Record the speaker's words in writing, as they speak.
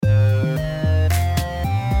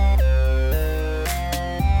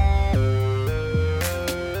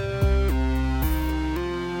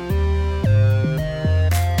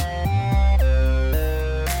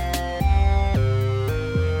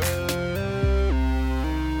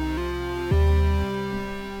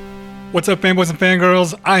What's up, fanboys and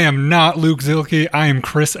fangirls? I am not Luke Zilke. I am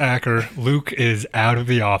Chris Acker. Luke is out of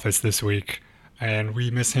the office this week, and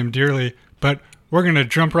we miss him dearly, but we're going to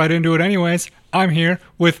jump right into it anyways. I'm here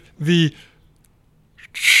with the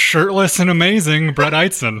shirtless and amazing Brett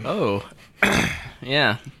Eitzen. Oh,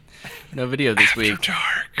 yeah. No video this After week.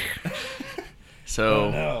 dark.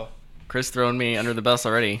 So, No. Chris throwing me under the bus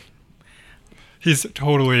already. He's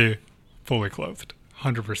totally fully clothed.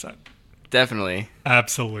 100%. Definitely.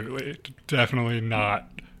 Absolutely. Definitely not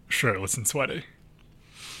shirtless and sweaty.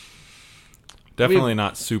 Definitely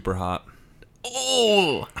not super hot.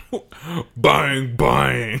 Oh! Bang,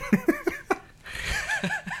 bang.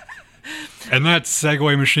 And that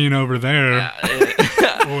Segway machine over there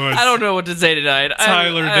was I don't know what to say tonight.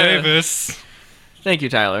 Tyler Davis. Thank you,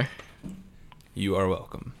 Tyler. You are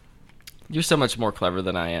welcome. You're so much more clever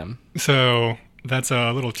than I am. So that's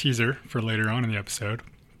a little teaser for later on in the episode.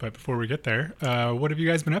 But before we get there, what have you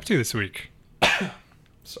guys been up to this week?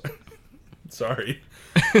 Sorry.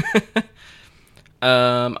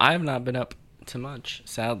 I have not been up to much,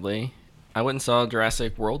 sadly. I went and saw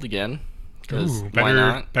Jurassic World again. Because why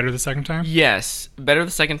not? Better the second time? Yes, better the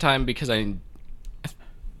second time because I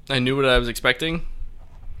knew what I was expecting.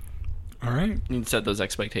 All right. You need to set those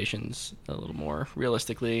expectations a little more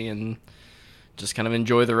realistically and just kind of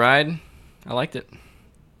enjoy the ride. I liked it.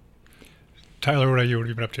 Tyler, what have you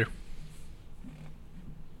been up to?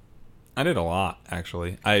 I did a lot,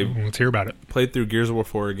 actually. I Let's hear about it. played through Gears of War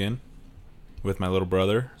 4 again with my little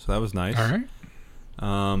brother, so that was nice. All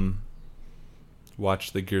right.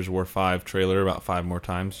 Watched the Gears of War 5 trailer about 5 more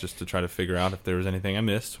times just to try to figure out if there was anything I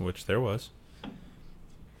missed, which there was.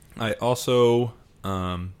 I also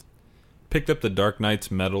picked up the Dark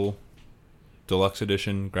Knights Metal Deluxe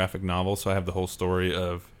Edition graphic novel, so I have the whole story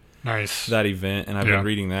of Nice. that event, and I've been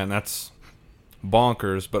reading that, and that's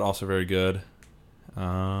bonkers, but also very good.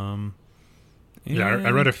 Yeah, I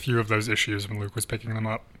read a few of those issues when Luke was picking them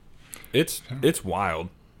up. It's wild.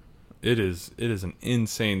 It is an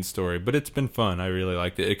insane story, but it's been fun. I really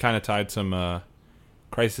liked it. It kind of tied some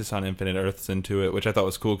Crisis on Infinite Earths into it, which I thought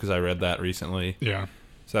was cool because I read that recently. Yeah.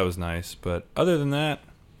 So that was nice. But other than that,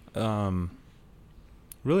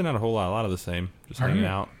 really not a whole lot. A lot of the same. Just hanging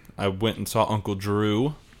out. I went and saw Uncle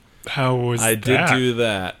Drew. How was that? I did do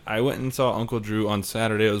that. I went and saw Uncle Drew on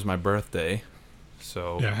Saturday. It was my birthday.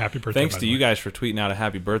 So Yeah, happy birthday. thanks by to the you way. guys for tweeting out a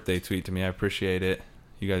happy birthday tweet to me. I appreciate it.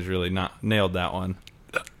 You guys really nailed that one.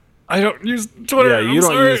 I don't use Twitter. Yeah, you I'm don't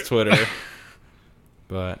sorry. use Twitter.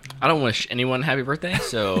 But I don't wish anyone happy birthday,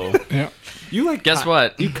 so Yeah. you like guess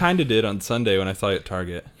what? You kind of did on Sunday when I saw you at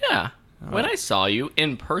Target. Yeah. When I saw you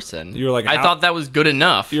in person, You were like, I how- thought that was good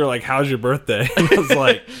enough. You were like, "How's your birthday?" And I was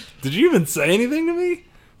like, "Did you even say anything to me?"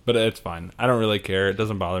 But it's fine. I don't really care. It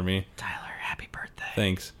doesn't bother me. Tyler, happy birthday.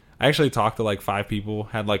 Thanks. I actually talked to like 5 people,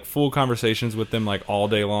 had like full conversations with them like all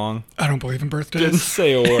day long. I don't believe in Didn't birthdays.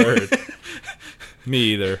 say a word. Me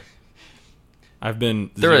either. I've been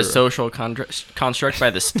They're a zero. social construct by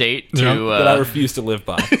the state Yeah. to that I refuse to live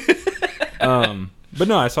by. But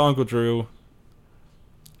no, I saw Uncle Drew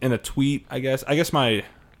in a tweet. I guess my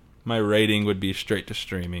rating would be straight to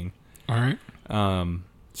streaming. All right.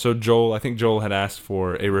 So Joel, I think Joel had asked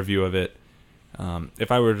for a review of it.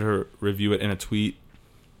 If I were to review it in a tweet,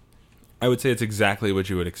 I would say it's exactly what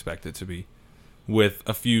you would expect it to be, with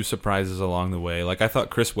a few surprises along the way. Like I thought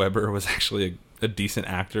Chris Webber was actually a decent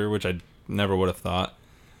actor, which I never would have thought.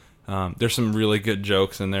 There's some really good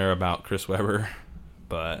jokes in there about Chris Webber,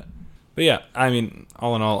 but yeah, I mean,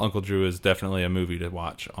 all in all, Uncle Drew is definitely a movie to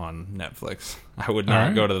watch on Netflix. I would not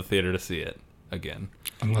Alright. go to the theater to see it again.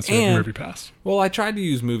 Unless you have And- Movie Pass. Well, I tried to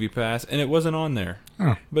use MoviePass and it wasn't on there.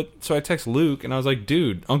 Oh. But so I text Luke and I was like,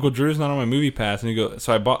 "Dude, Uncle Drew's not on my MoviePass." And he goes,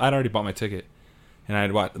 "So I'd already bought my ticket, and I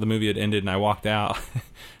had watched the movie had ended, and I walked out."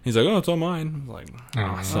 He's like, "Oh, it's on mine." I was like,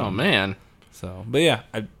 Awesome. Oh man. So, but yeah,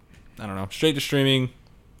 I don't know. Straight to streaming.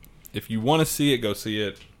 If you want to see it, go see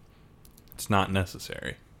it. It's not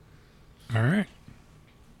necessary. All right.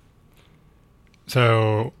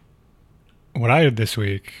 So, what I did this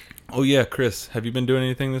week, Oh yeah, Chris, have you been doing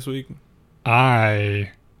anything this week?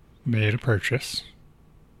 I made a purchase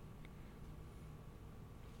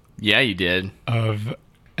Yeah, you did. of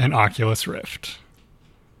an Oculus Rift.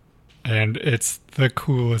 And it's the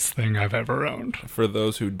coolest thing I've ever owned. For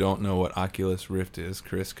those who don't know what Oculus Rift is,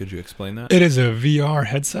 Chris, could you explain that? It is a VR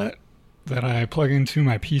headset that I plug into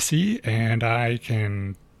my PC and I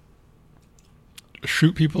can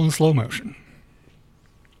shoot people in slow motion.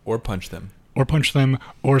 Or punch them. Or punch them,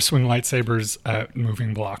 or swing lightsabers at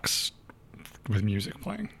moving blocks with music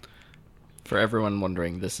playing. For everyone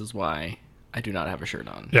wondering, this is why I do not have a shirt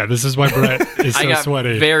on. Yeah, this is why Brett is so I got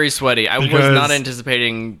sweaty. very sweaty. I was Because- not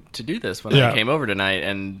anticipating to do this when I came over tonight,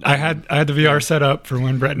 and I had the VR set up for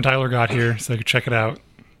when Brett and Tyler got here, so they could check it out.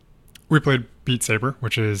 We played Beat Saber,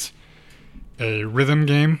 which is a rhythm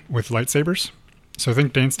game with lightsabers. So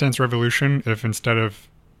think Dance Dance Revolution, if instead of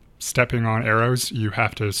stepping on arrows, you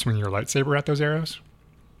have to swing your lightsaber at those arrows.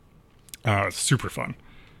 It's super fun.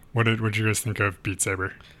 What did you guys think of Beat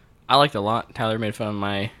Saber? I liked it a lot. Tyler made fun of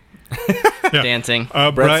my Yeah. dancing.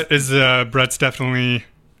 Brett's definitely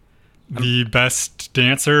the best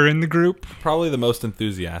dancer in the group. Probably the most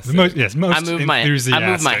enthusiastic. Most I move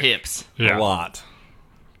enthusiastic. my hips. Yeah. A lot.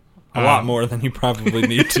 A lot more than you probably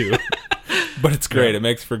need to. But it's great. Yeah. It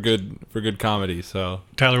makes for good comedy. So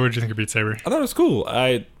Tyler, what did you think of Beat Saber? I thought it was cool.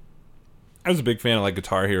 I was a big fan of like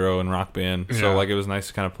Guitar Hero and Rock Band. Yeah. So like it was nice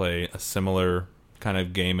to kind of play a similar kind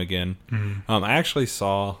of game again. Mm-hmm. I actually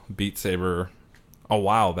saw Beat Saber a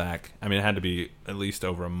while back. I mean, it had to be at least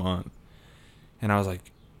over a month. And I was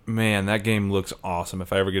like, man, that game looks awesome.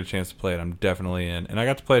 If I ever get a chance to play it, I'm definitely in. And I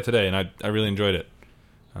got to play it today, and I really enjoyed it.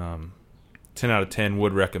 10 out of 10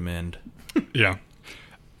 would recommend. Yeah.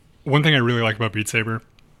 One thing I really like about Beat Saber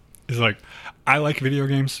is like, I like video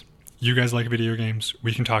games. You guys like video games.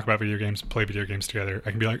 We can talk about video games, play video games together.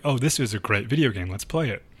 I can be like, oh, this is a great video game. Let's play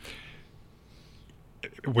it.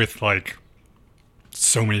 With like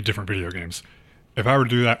so many different video games. If I were to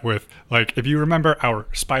do that with, like, if you remember our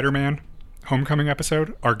Spider-Man Homecoming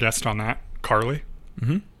episode, our guest on that, Carly.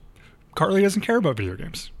 Mm-hmm. Carly doesn't care about video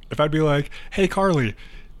games. If I'd be like, hey, Carly,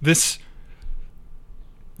 this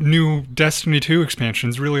new Destiny 2 expansion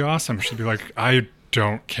is really awesome, she'd be like, I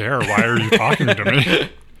don't care. Why are you talking to me?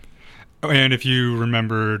 And if you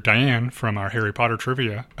remember Diane from our Harry Potter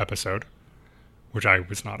trivia episode, which I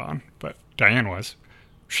was not on, but Diane was,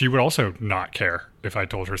 she would also not care if I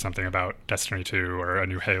told her something about Destiny 2 or a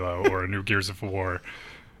new Halo or a new Gears of War.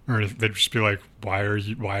 Or they'd just be like, why are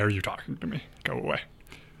you talking to me? Go away.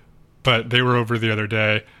 But they were over the other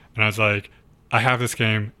day, and I was like, I have this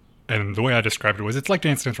game, and the way I described it was, it's like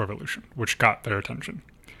Dance Dance Revolution, which got their attention.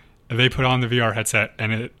 And they put on the VR headset,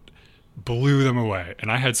 and it blew them away. And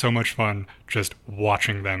I had so much fun just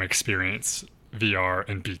watching them experience VR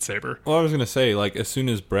and Beat Saber. Well, I was gonna say, like, as soon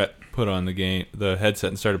as Brett put on the headset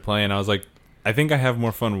and started playing, I was like, I think I have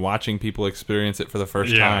more fun watching people experience it for the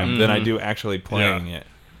first time than I do actually playing it.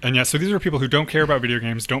 And yeah, so these are people who don't care about video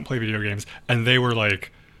games, don't play video games, and they were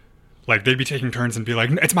like they'd be taking turns and be like,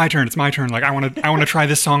 it's my turn. Like I want to try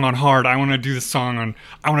this song on hard. I want to do this song on.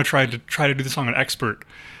 I want to try to do the song on expert,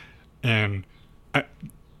 and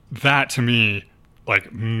that to me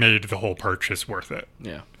like made the whole purchase worth it.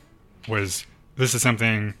 Yeah. This is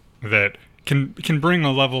something that can bring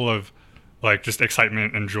a level of like just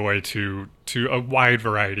excitement and joy to a wide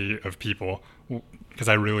variety of people, because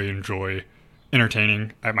I really enjoy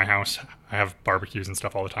entertaining at my house. I have barbecues and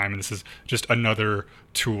stuff all the time, and this is just another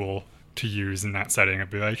tool to use in that setting. I'd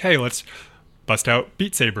be like, hey, let's bust out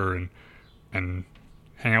Beat Saber and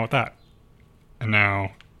hang out with that. And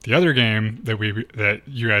now the other game that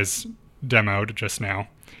you guys demoed just now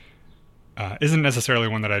isn't necessarily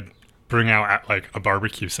one that I'd bring out at like a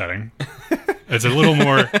barbecue setting. It's a little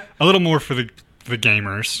more for the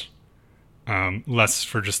gamers, less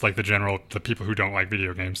for just like the people who don't like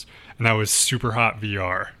video games. And that was Super Hot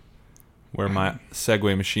VR, Where my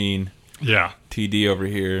Segway machine, yeah, TD over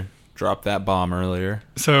here, dropped that bomb earlier.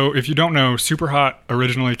 So if you don't know, Super Hot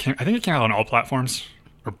originally came out on all platforms,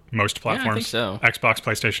 or most platforms. Yeah, I think so. Xbox,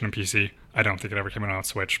 PlayStation, and PC. I don't think it ever came out on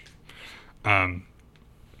Switch.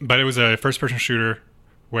 But it was a first-person shooter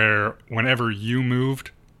where whenever you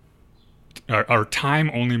moved, our time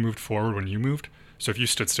only moved forward when you moved. So if you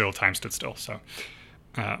stood still, time stood still. So,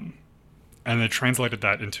 and they translated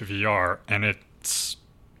that into VR, and it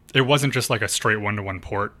wasn't just like a straight one-to-one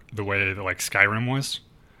port the way that like Skyrim was.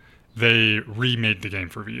 They remade the game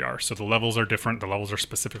for VR, so the levels are different. The levels are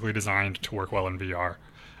specifically designed to work well in VR.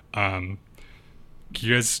 Can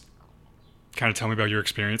you guys kind of tell me about your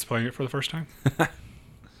experience playing it for the first time?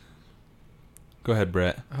 Go ahead,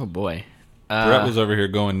 Brett. Oh boy. Brett was over here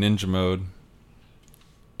going ninja mode.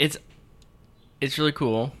 It's really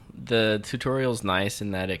cool. The tutorial's nice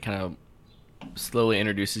in that it kind of slowly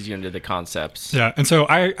introduces you into the concepts. Yeah, and so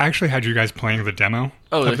I actually had you guys playing the demo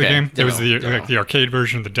of the game. It was the arcade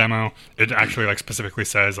version of the demo. It actually like specifically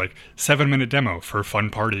says like 7-minute demo for fun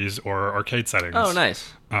parties or arcade settings. Oh,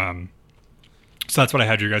 nice. So that's what I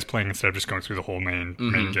had you guys playing instead of just going through the whole main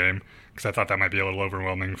game, because I thought that might be a little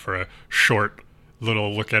overwhelming for a short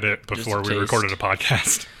little look at it before we recorded a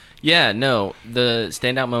podcast. Yeah, no. The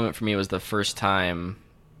standout moment for me was the first time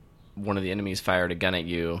one of the enemies fired a gun at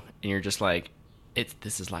you, and you're just like,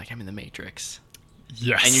 this is like I'm in the Matrix.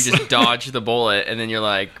 Yes. And you just dodge the bullet, and then you're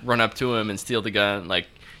like run up to him and steal the gun. Like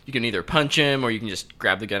you can either punch him or you can just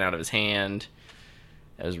grab the gun out of his hand.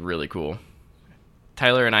 That was really cool.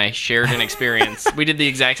 Tyler and I shared an experience. We did the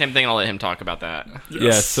exact same thing. I'll let him talk about that. Yes. Yes.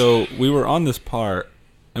 Yeah, so we were on this part,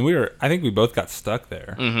 and I think we both got stuck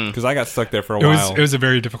there. Because I got stuck there for a while. It was a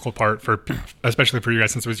very difficult part, especially for you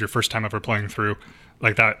guys, since it was your first time ever playing through.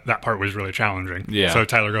 Like, that part was really challenging. Yeah. So,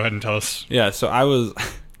 Tyler, go ahead and tell us. Yeah, so I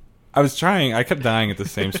was trying, I kept dying at the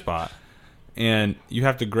same spot. And you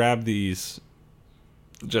have to grab these,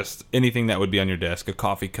 just anything that would be on your desk, a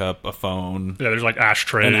coffee cup, a phone, Yeah, there's like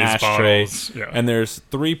ashtrays, an ashtray. bottles. Yeah. And there's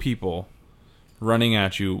 3 people running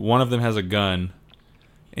at you. One of them has a gun.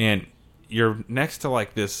 And you're next to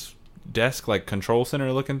like this desk, like control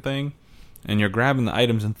center looking thing. And you're grabbing the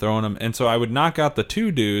items and throwing them. And so I would knock out the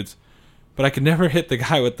 2 dudes, but I could never hit the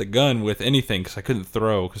guy with the gun with anything because I couldn't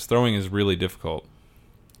throw, because throwing is really difficult.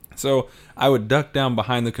 So I would duck down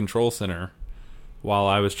behind the control center while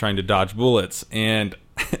I was trying to dodge bullets, and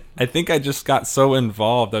I think I just got so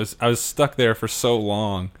involved. I was stuck there for so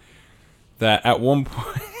long that at one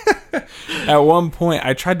point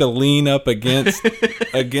I tried to lean up against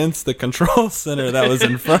the control center that was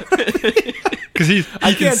in front of me. Because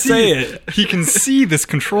I can't say it. He can see this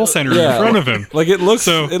control center in front of him. Like it looks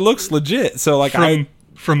legit. So like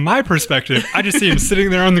from my perspective, I just see him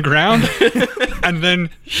sitting there on the ground, and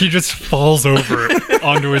then he just falls over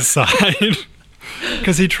onto his side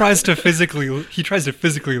because he tries to physically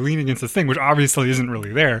lean against this thing, which obviously isn't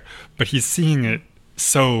really there, but he's seeing it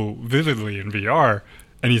so vividly in VR.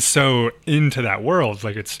 And he's so into that world,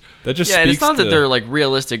 like it's that just and speaks it's not to, that they're like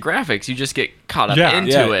realistic graphics. You just get caught up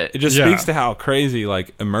into it. It just Yeah. speaks to how crazy,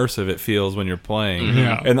 like immersive it feels when you're playing.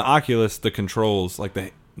 Yeah. And the Oculus, the controls, like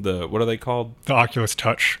the what are they called? the Oculus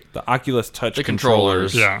Touch. The Oculus Touch The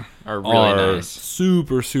controllers. Yeah, Are really nice.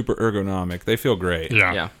 super ergonomic. They feel great.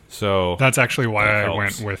 yeah, Yeah. So That's actually why That I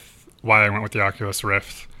helps. went with the Oculus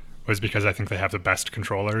Rift, was because I think they have the best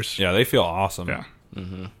controllers. yeah, they feel awesome. Yeah.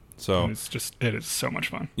 So And it is so much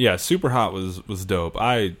fun. yeah, Super Hot was dope.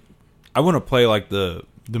 I want to play like the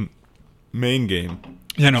main game.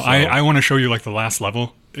 Yeah, no, So- I want to show you like the last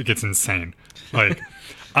level. It gets insane. Like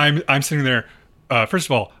I'm sitting there. First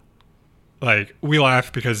of all, like we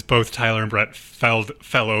laugh because both Tyler and Brett fell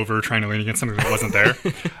over trying to lean against something that wasn't there.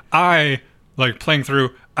 I like playing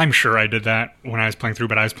through. I'm sure I did that when I was playing through,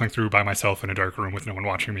 but I was playing through by myself in a dark room with no one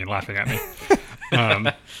watching me and laughing at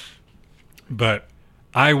me. But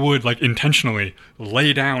I would like intentionally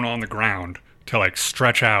lay down on the ground to like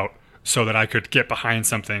stretch out so that I could get behind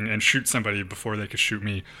something and shoot somebody before they could shoot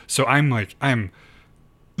me. So I'm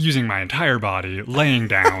using my entire body, laying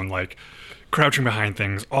down, like crouching behind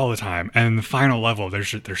things all the time. And the final level,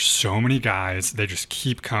 there's so many guys. They just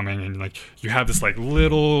keep coming, and like you have this like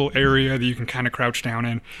little area that you can kind of crouch down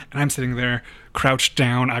in. And I'm sitting there crouched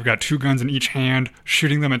down. I've got 2 guns in each hand,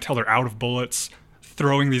 shooting them until they're out of bullets,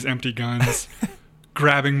 throwing these empty guns,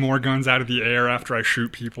 grabbing more guns out of the air after I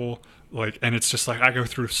shoot people. Like, and it's just like I go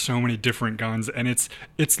through so many different guns, and it's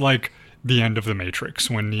like the end of the Matrix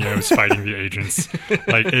when Neo's fighting the agents.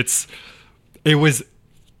 Like it was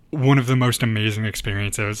one of the most amazing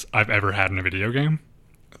experiences I've ever had in a video game.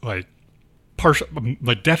 Like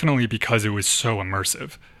definitely because it was so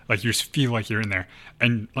immersive. Like you just feel like you're in there,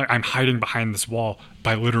 and like I'm hiding behind this wall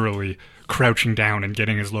by literally crouching down and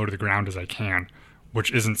getting as low to the ground as I can,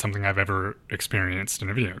 which isn't something I've ever experienced in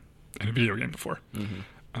a video game before.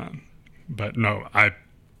 But no,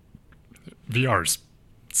 VR's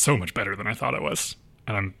so much better than I thought it was,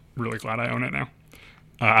 and I'm really glad I own it now.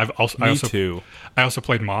 Me too. I also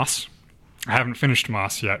played Moss. I haven't finished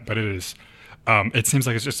Moss yet, but it is. It seems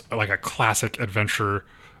like it's just like a classic adventure,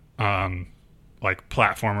 like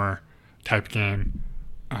platformer type game,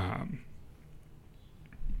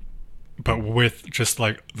 but with just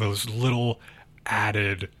like those little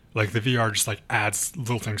added. Like the VR just like adds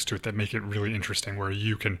little things to it that make it really interesting, where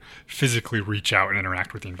you can physically reach out and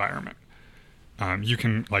interact with the environment. You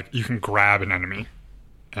can grab an enemy,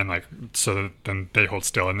 and like so that then they hold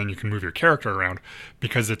still, and then you can move your character around,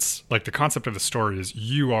 because it's like the concept of the story is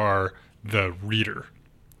you are the reader.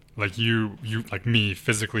 Like you like me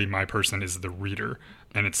physically, my person is the reader,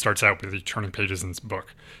 and it starts out with you turning pages in this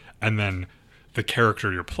book, and then the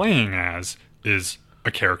character you're playing as is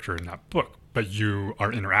a character in that book, but you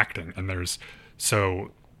are interacting, and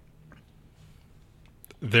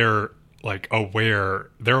they're like aware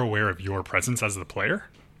of your presence as the player,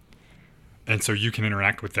 and so you can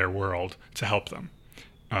interact with their world to help them.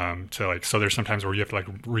 So there's sometimes where you have to like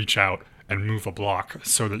reach out and move a block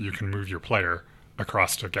so that you can move your player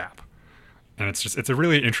across a gap, and it's a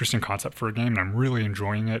really interesting concept for a game, and I'm really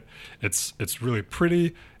enjoying it. It's really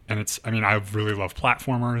pretty, and I really love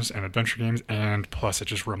platformers and adventure games, and plus it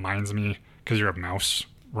just reminds me, because you're a mouse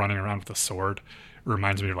running around with a sword, it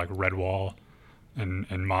reminds me of like Redwall and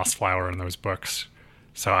Mossflower in those books.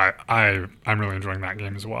 So I'm really enjoying that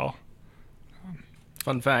game as well.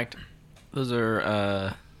 Fun fact: those are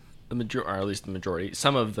or at least the majority.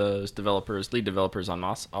 Some of those lead developers on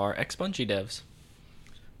Moss, are ex-Bungie devs.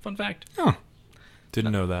 Fun fact. Oh,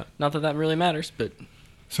 Didn't know that. Not that really matters, but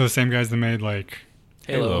so the same guys that made like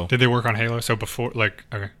Halo. Did they work on Halo? So before, like,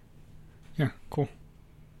 okay, yeah, cool.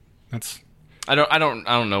 That's I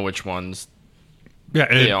don't know which ones. yeah.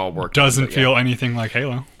 It They all work. doesn't but feel anything like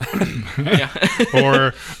Halo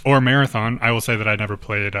yeah. or Marathon. I will say that I never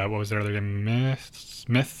played. What was their other game?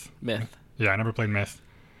 Myth. Yeah, I never played Myth.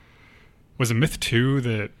 Was it Myth 2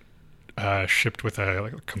 that shipped with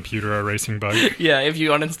a computer erasing bug? Yeah, if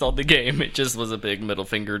you uninstalled the game, it just was a big middle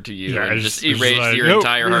finger to you Yeah, and it just was erased like, your nope,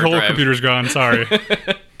 entire your hard whole drive. computer's gone. Sorry.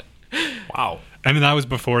 Wow. And that was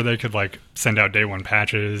before they could like send out day one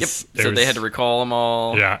patches. Yep. So they had to recall them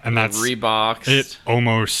all. Yeah, and they that's reboxed. It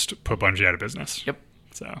almost put Bungie out of business. Yep.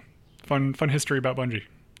 So fun history about Bungie.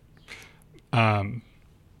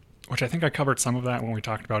 Which I think I covered some of that when we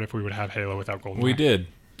talked about if we would have Halo without GoldenEye. We did.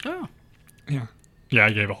 Oh. Yeah. Yeah,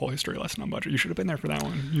 I gave a whole history lesson on Bungie. You should have been there for that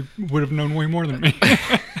one. You would have known way more than me.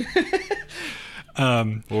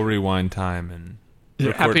 We'll rewind time and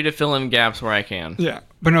record. Happy to fill in gaps where I can. Yeah.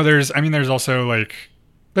 But no, there's also like,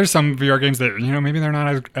 there's some VR games that, maybe they're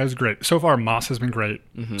not as great. So far, Moss has been great.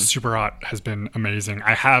 Mm-hmm. Super Hot has been amazing.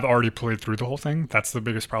 I have already played through the whole thing. That's the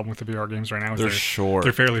biggest problem with the VR games right now. Is They're short.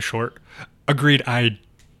 They're fairly short. Agreed. I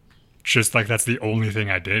just like, that's the only thing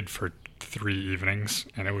I did for 3 evenings,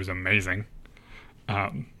 and it was amazing.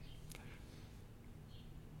 And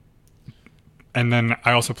then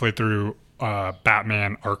I also played through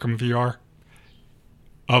Batman Arkham VR.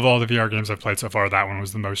 Of all the VR games I've played so far, that one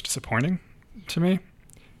was the most disappointing to me.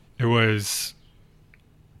 It was,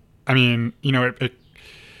 it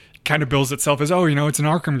kind of bills itself as, it's an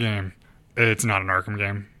Arkham game. It's not an Arkham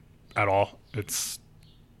game at all. It's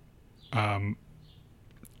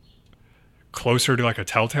closer to like a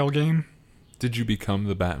Telltale game. Did you become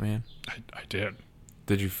the Batman? I did.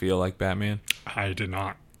 Did you feel like Batman? I did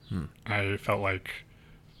not. I felt like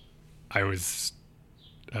I was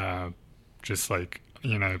just like,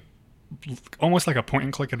 almost like a point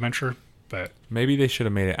and click adventure, but Maybe they should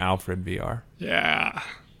have made it Alfred VR. yeah.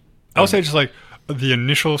 I would say just like the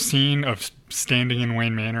initial scene of standing in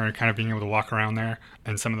Wayne Manor and kind of being able to walk around there,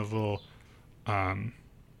 and some of the little,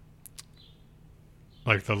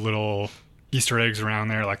 like the little Easter eggs around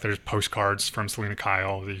there. Like there's postcards from Selena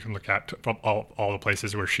Kyle that you can look at from all the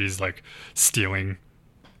places where she's like stealing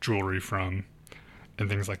jewelry from and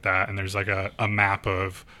things like that. And there's like a map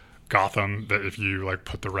of Gotham that if you like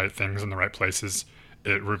put the right things in the right places,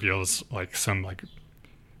 it reveals like some like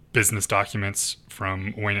business documents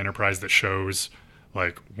from Wayne Enterprise that shows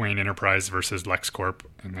like Wayne Enterprise versus LexCorp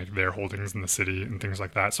and like their holdings in the city and things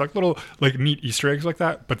like that. So like little like neat Easter eggs like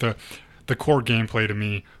that. But the core gameplay to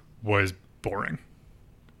me was boring.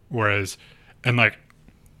 Whereas, and like,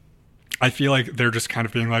 I feel like they're just kind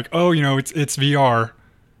of being like, it's VR.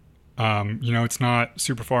 It's not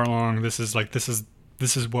super far along. This is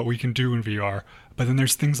what we can do in VR. But then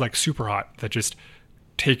there's things like Super Hot that just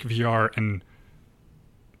take VR and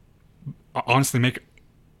honestly make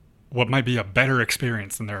what might be a better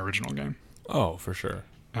experience than their original game. Oh, for sure.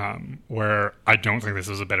 Where I don't think this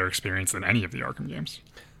is a better experience than any of the Arkham games.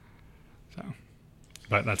 So,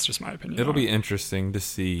 but that's just my opinion. It'll be interesting to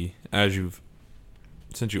see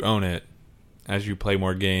since you own it, as you play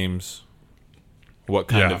more games, what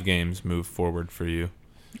kind of games move forward for you.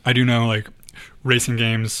 I do know like racing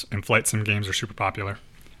games and flight sim games are super popular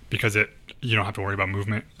because you don't have to worry about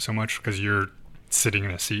movement so much because you're sitting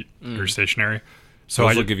in a seat, you're stationary. So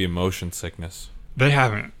Those will give you motion sickness. They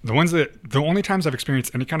haven't. The only times I've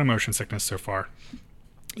experienced any kind of motion sickness so far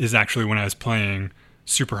is actually when I was playing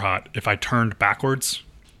Super Hot. If I turned backwards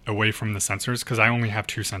away from the sensors, because I only have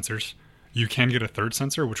 2 sensors, you can get a third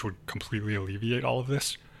sensor, which would completely alleviate all of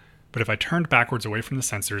this. But if I turned backwards away from the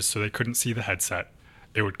sensors so they couldn't see the headset,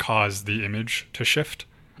 it would cause the image to shift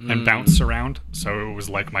and bounce around. So it was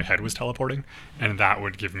like my head was teleporting, and that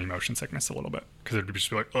would give me motion sickness a little bit because it would just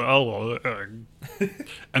be like, and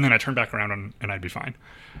then I turn back around and I'd be fine.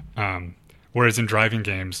 Whereas in driving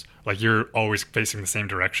games, like you're always facing the same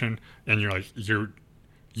direction, and you're like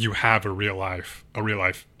you have a real life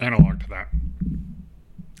analog to that.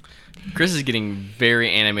 Chris is getting very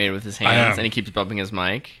animated with his hands, and he keeps bumping his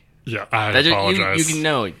mic. Yeah, I That apologize. you can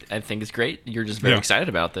know. I think it's great. You're just very Yeah. excited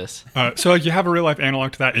about this. So like you have a real life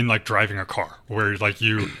analog to that in like driving a car, where like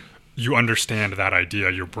you understand that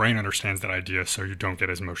idea, your brain understands that idea, so you don't get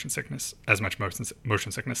as much motion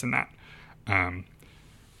sickness in that.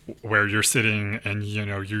 Where you're sitting and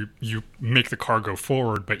you make the car go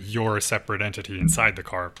forward, but you're a separate entity inside the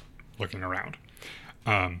car, looking around.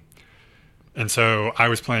 And so I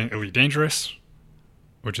was playing Elite Dangerous,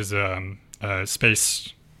 which is a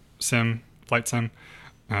space flight sim,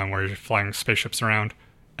 where you're flying spaceships around,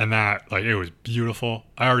 and that it was beautiful.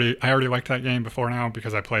 I already liked that game before now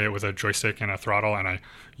because I play it with a joystick and a throttle, and I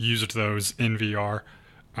used those in VR,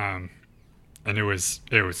 and it was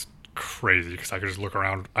crazy because I could just look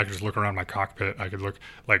around. I could just look around my cockpit. I could look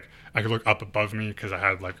up above me because I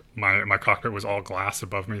had my cockpit was all glass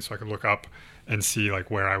above me, so I could look up and see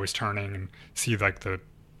where I was turning and see the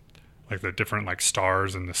different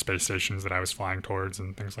stars and the space stations that I was flying towards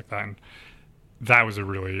and things like that. And that was a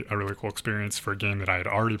really cool experience for a game that I had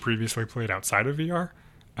already previously played outside of VR,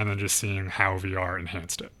 and then just seeing how VR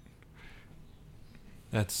enhanced it.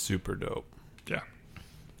 That's super dope. Yeah.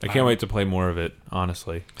 I can't wait to play more of it,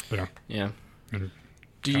 honestly. Yeah. And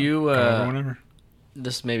Do you? whenever.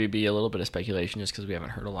 This maybe be a little bit of speculation, just because we haven't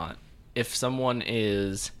heard a lot. If someone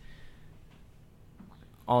is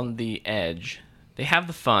on the edge, they have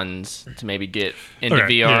the funds to maybe get into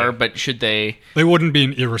Okay, VR, yeah. but should they? It wouldn't be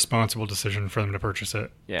an irresponsible decision for them to purchase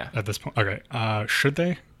it. Yeah. At this point. Okay. Should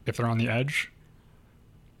they, if they're on the edge?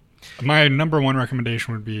 My number one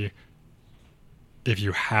recommendation would be, if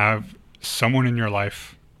you have someone in your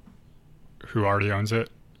life who already owns it,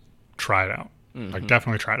 try it out. Mm-hmm.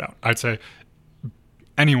 Definitely try it out. I'd say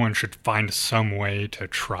anyone should find some way to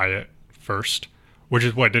try it first, which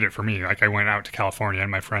is what did it for me. I went out to California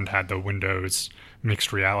and my friend had the Windows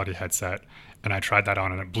mixed reality headset, and I tried that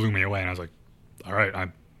on and it blew me away. And I was like, all right,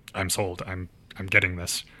 I'm sold. I'm getting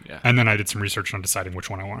this. Yeah. And then I did some research on deciding which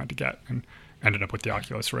one I wanted to get, and ended up with the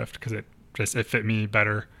Oculus Rift because it fit me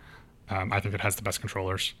better. I think it has the best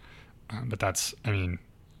controllers, but that's,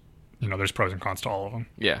 there's pros and cons to all of them.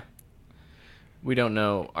 Yeah. We don't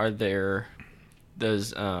know.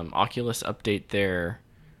 Does Oculus update their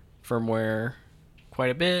firmware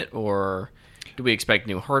quite a bit, or do we expect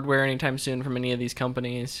new hardware anytime soon from any of these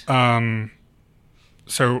companies?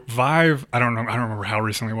 So Vive, I don't remember how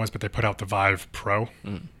recently it was, but they put out the Vive Pro,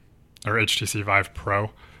 or HTC Vive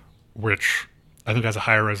Pro, which I think has a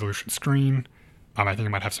higher resolution screen. I think it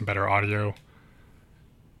might have some better audio,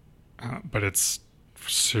 but it's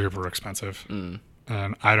super expensive.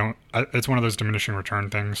 And it's one of those diminishing return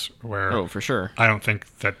things where Oh, for sure. I don't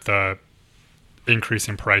think that the increase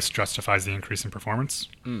in price justifies the increase in performance.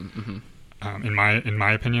 Mm-hmm. In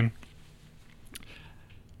my opinion,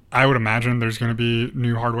 I would imagine there's going to be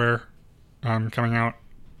new hardware coming out,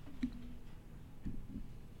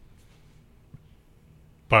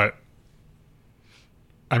 but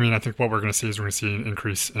I think what we're going to see is we're going to see an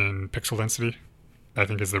increase in pixel density. I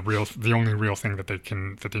think is the only real thing that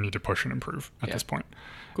they need to push and improve at this point.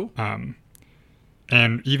 Cool.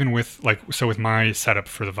 And even with with my setup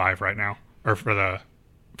for the Vive right now, or for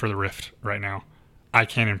the Rift right now, I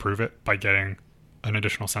can improve it by getting an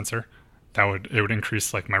additional sensor. It would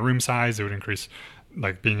increase my room size. It would increase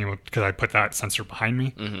being able, because I put that sensor behind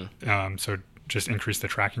me. Mm-hmm. So just increase the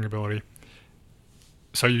tracking ability.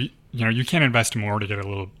 So you can invest more to get a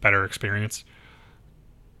little better experience.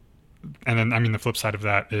 And then, the flip side of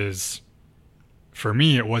that is, for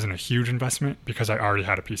me, it wasn't a huge investment because I already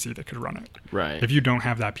had a PC that could run it. Right. If you don't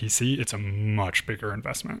have that PC, it's a much bigger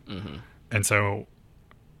investment. Mm-hmm. And so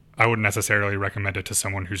I wouldn't necessarily recommend it to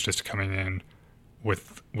someone who's just coming in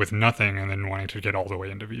with nothing and then wanting to get all the way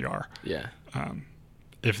into VR. Yeah.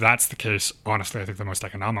 If that's the case, honestly, I think the most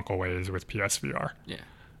economical way is with PSVR.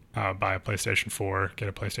 Yeah. Buy a PlayStation 4, get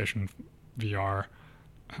a PlayStation VR,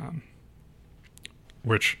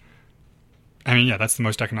 which... that's the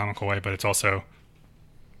most economical way, but it's also,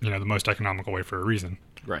 the most economical way for a reason.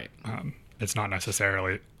 Right. It's not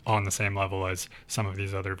necessarily on the same level as some of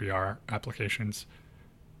these other VR applications.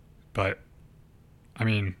 But, I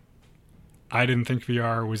didn't think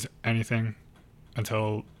VR was anything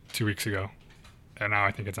until 2 weeks ago. And now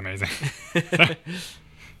I think it's amazing.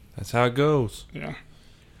 That's how it goes. Yeah.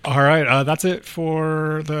 All right. That's it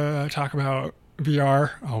for the talk about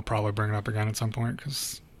VR. I'll probably bring it up again at some point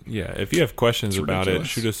because... Yeah, if you have questions It's about ridiculous. it,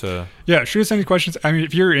 shoot us a... Yeah, shoot us any questions.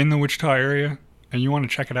 If you're in the Wichita area and you want to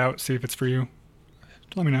check it out, see if it's for you,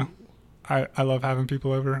 let me know. I love having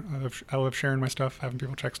people over. I love sharing my stuff, having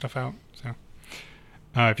people check stuff out. So,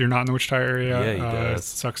 if you're not in the Wichita area, Yeah, he does. it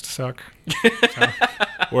sucks to suck.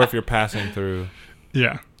 Or if you're passing through.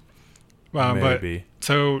 Yeah. Maybe.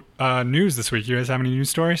 News this week. You guys have any news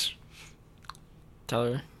stories?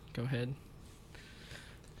 Tyler, go ahead.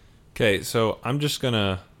 Okay, so I'm just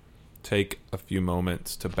gonna take a few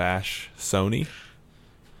moments to bash Sony,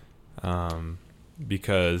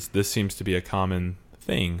 because this seems to be a common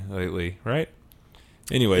thing lately, right?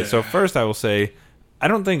 Anyway, so first I will say, I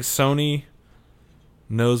don't think Sony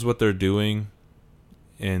knows what they're doing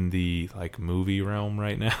in the movie realm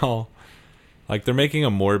right now. They're making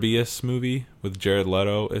a Morbius movie with Jared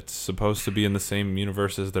Leto. It's supposed to be in the same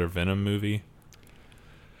universe as their Venom movie.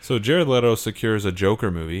 So Jared Leto secures a Joker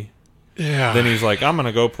movie. Yeah. Then he's like, I'm going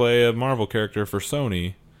to go play a Marvel character for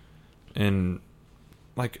Sony. And,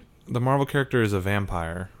 the Marvel character is a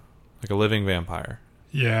vampire. A living vampire.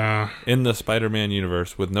 Yeah. In the Spider-Man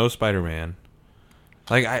universe with no Spider-Man.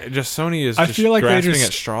 Sony is I just feel like grasping they just,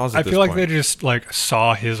 at straws at I this feel like point. they just,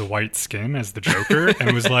 saw his white skin as the Joker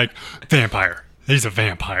and was like, vampire. He's a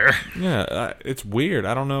vampire. Yeah, it's weird.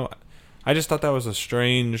 I don't know. I just thought that was a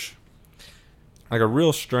strange... a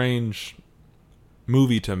real strange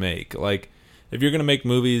movie to make. If you're going to make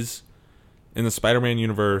movies in the Spider-Man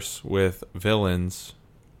universe with villains,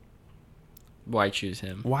 Why choose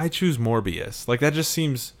him? why choose Morbius? That just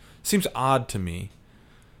seems odd to me.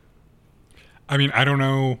 I mean, I don't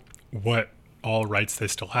know what all rights they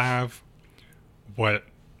still have, what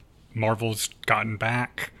Marvel's gotten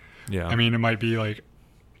back. Yeah. I mean, it might be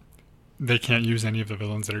they can't use any of the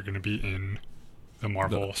villains that are going to be in the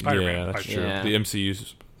Marvel Spider-Man. Yeah, that's Like, true. Yeah. The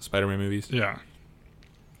MCU Spider-Man movies. Yeah.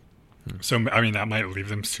 So, I mean, that might leave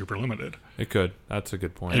them super limited. It could. That's a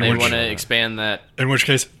good point. And In they which- want to expand that. In which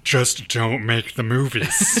case, just don't make the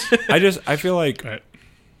movies. I feel like Right.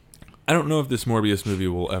 I don't know if this Morbius movie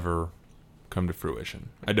will ever come to fruition.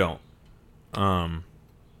 I don't.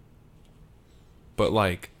 But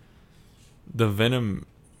the Venom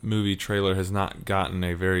movie trailer has not gotten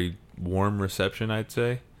a very warm reception, I'd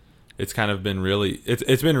say. It's kind of been really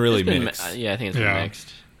it's been really It's been mixed. yeah, I think it's been Yeah.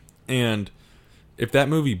 mixed. And if that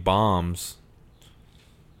movie bombs,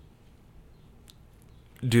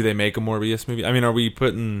 do they make a Morbius movie? I mean, are we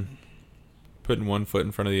putting one foot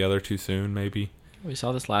in front of the other too soon, maybe? We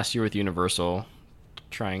saw this last year with Universal,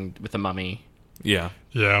 trying with the Mummy. Yeah.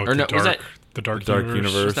 Yeah, with Or the no, was dark, that- the dark, Dark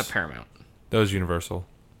universe. Universe. Was that Paramount? That was Universal.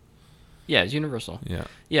 Yeah, it's Universal. Yeah.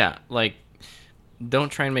 Yeah, don't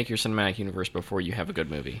try and make your cinematic universe before you have a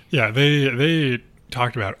good movie. Yeah, they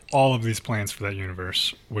talked about all of these plans for that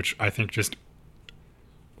universe, which I think just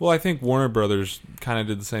Well, I think Warner Brothers kind of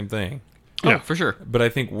did the same thing. Yeah. Oh, for sure. But I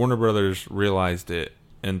think Warner Brothers realized it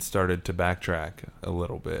and started to backtrack a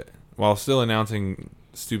little bit while still announcing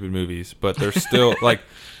stupid movies, but they're still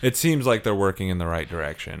it seems like they're working in the right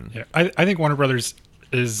direction. yeah. I think Warner Brothers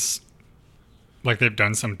is they've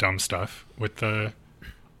done some dumb stuff with the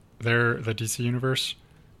DC universe,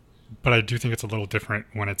 but I do think it's a little different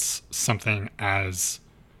when it's something as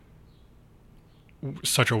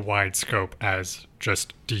such a wide scope as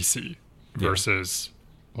just DC versus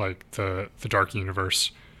the dark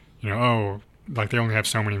universe. They only have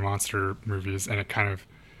so many monster movies, and it kind of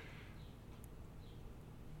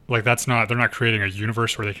they're not creating a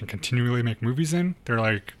universe where they can continually make movies in.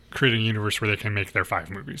 They're creating a universe where they can make their 5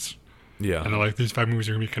 movies. Yeah. And they're these 5 movies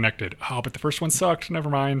are going to be connected. Oh, but the first one sucked. Never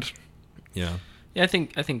mind. Yeah. Yeah, I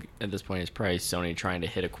think at this point it's probably Sony trying to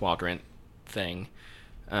hit a quadrant thing.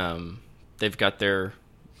 They've got their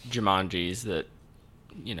Jumanjis that,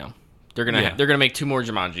 they're gonna make 2 more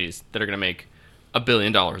Jumanjis that are gonna make $1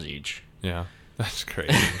 billion each. Yeah. That's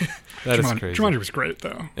crazy. That is crazy. Jumanji was great,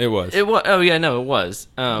 though. It was. It was. Oh yeah, no, it was.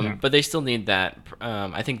 Yeah. But they still need that.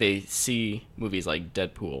 I think they see movies like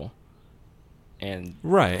Deadpool, and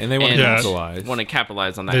Right, and they want to And- capitalize. want to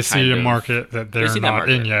capitalize on that. They kind see a of- market that they're see that not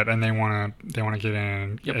in market. yet, and they want to get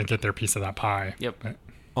in Yep. and get their piece of that pie. Yep. But-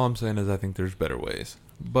 All I'm saying is I think there's better ways.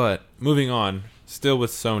 But moving on, still with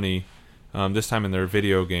Sony, this time in their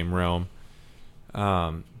video game realm,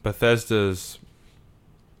 Bethesda's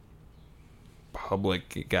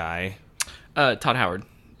public guy, Todd Howard.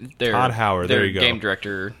 Todd Howard, Their there you go. game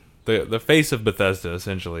director. the face of Bethesda,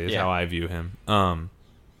 essentially, is Yeah. how I view him.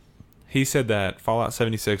 He said that Fallout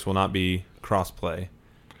 76 will not be crossplay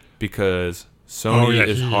because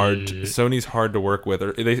Sony's hard to work with,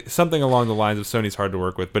 or something along the lines of Sony's hard to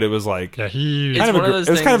work with. But it was Yeah, he. It's kind of one of those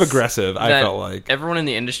it was kind of things aggressive. I that felt like, everyone in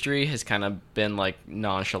the industry has kind of been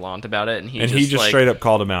nonchalant about it, and he just straight up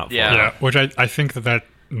called him out. For Yeah. it. Yeah, which I think that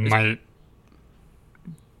might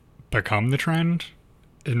become the trend.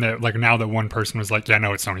 In that, now that one person was like, "Yeah,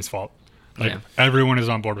 no, it's Sony's fault." Yeah. Everyone is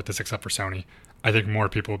on board with this except for Sony. I think more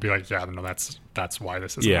people will be like, "Yeah, no, that's why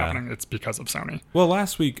this isn't Yeah. happening. It's because of Sony." Well,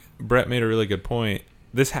 last week Brett made a really good point.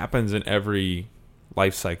 This happens in every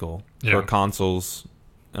life cycle Yeah. for consoles.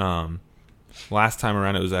 Last time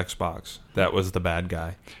around, it was Xbox. That was the bad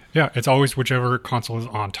guy. Yeah, it's always whichever console is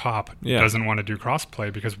on top Yeah. doesn't want to do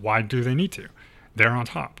crossplay because why do they need to? They're on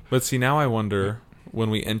top. But see, now I wonder when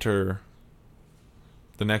we enter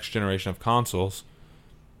the next generation of consoles,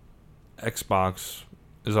 Xbox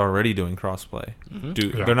is already doing crossplay.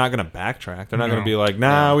 Yeah. They're not going to backtrack. They're not No. going to be like,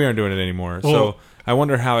 nah, we aren't doing it anymore. Well, so I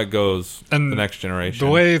wonder how it goes and the next generation.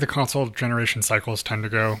 The way the console generation cycles tend to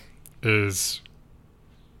go is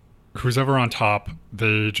who's ever on top,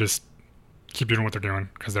 they just keep doing what they're doing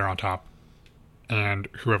because they're on top. And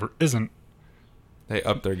whoever isn't, They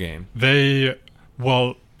up their game.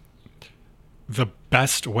 the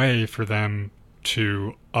best way for them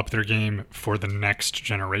to up their game for the next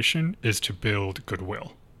generation is to build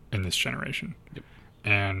goodwill in this generation. Yep.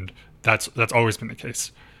 And that's always been the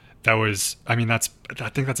case. I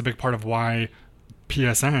think that's a big part of why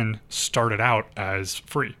PSN started out as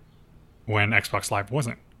free when Xbox Live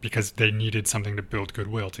wasn't, because they needed something to build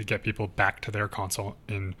goodwill to get people back to their console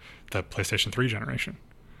in the PlayStation 3 generation.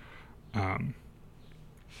 And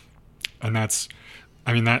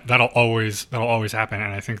that'll always happen.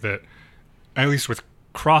 And I think that at least with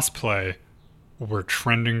crossplay, we're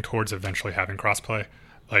trending towards eventually having crossplay.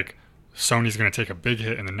 Like Sony's going to take a big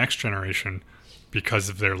hit in the next generation because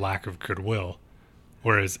of their lack of goodwill.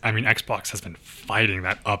 Whereas, Xbox has been fighting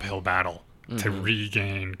that uphill battle to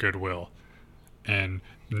regain goodwill. And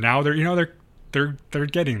now they're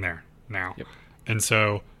getting there now. Yep. And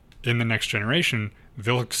so in the next generation,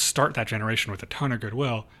 they'll start that generation with a ton of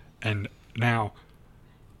goodwill. And now,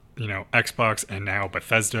 Xbox and now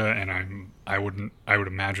Bethesda, and I would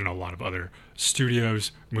imagine a lot of other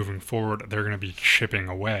studios moving forward, they're going to be chipping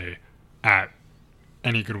away at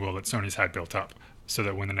any goodwill that Sony's had built up, so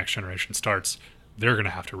that when the next generation starts, they're going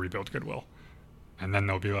to have to rebuild goodwill. And then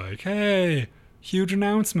they'll be like, hey, huge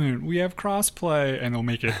announcement, we have crossplay, and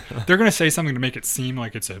they're going to say something to make it seem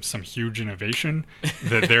like it's some huge innovation,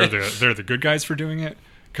 that they're the good guys for doing it,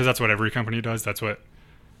 because that's what every company does. That's what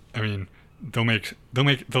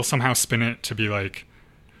they'll somehow spin it to be like,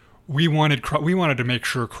 we wanted to make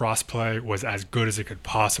sure crossplay was as good as it could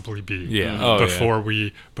possibly be. Yeah. Oh, before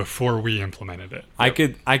we implemented it. I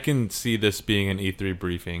can see this being an E3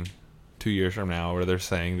 briefing 2 years from now where they're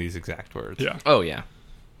saying these exact words. Yeah. Oh, yeah.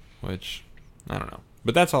 Which, I don't know.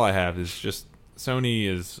 But that's all I have is just Sony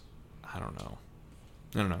is, I don't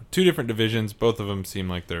know. Two different divisions. Both of them seem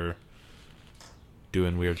like they're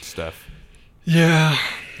doing weird stuff. Yeah.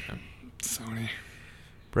 Sony.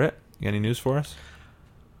 Brett, you got any news for us?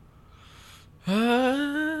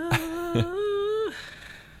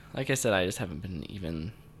 Like I said, I just haven't been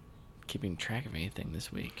even keeping track of anything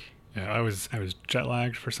this week. Yeah, I was jet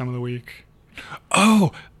lagged for some of the week.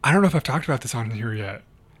 Oh, I don't know if I've talked about this on here yet.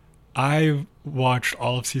 I watched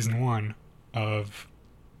all of season 1 of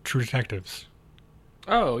True Detectives.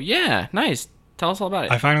 Oh, yeah. Nice. Tell us all about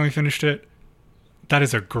it. I finally finished it. That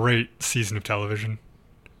is a great season of television.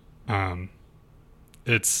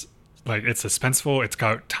 It's suspenseful. It's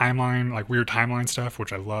got timeline, like weird timeline stuff,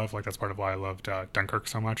 which I love. Like that's part of why I loved Dunkirk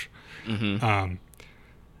so much. Mm-hmm.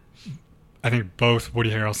 I think both Woody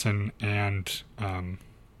Harrelson and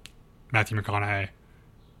Matthew McConaughey,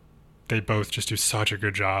 they both just do such a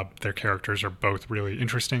good job. Their characters are both really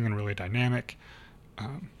interesting and really dynamic.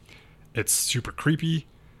 It's super creepy.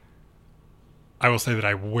 I will say that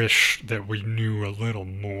I wish that we knew a little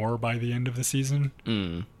more by the end of the season.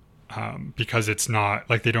 Because it's not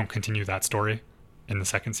like they don't continue that story in the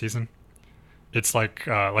second season. It's like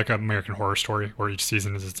an American Horror Story where each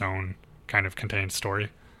season is its own kind of contained story.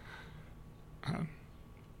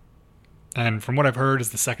 And from what I've heard,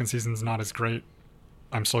 is the second season's not as great.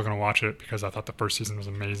 I'm still going to watch it because I thought the first season was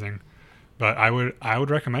amazing. But I would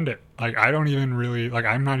recommend it. Like I don't even really like.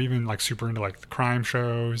 I'm not even like super into like the crime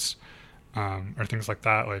shows, or things like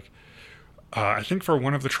that. Like. I think for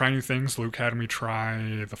one of the Try New Things, Luke had me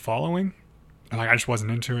try The Following, and I just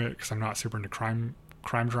wasn't into it because I'm not super into crime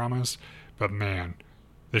dramas. But man,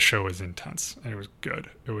 this show was intense and it was good.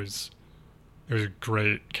 It was a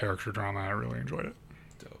great character drama. I really enjoyed it.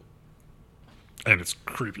 Dope. And it's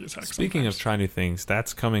creepy as heck. Speaking of Try New Things,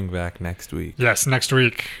 that's coming back next week. Yes, next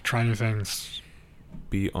week. Try New Things.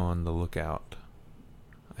 Be on the lookout.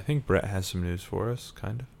 I think Brett has some news for us,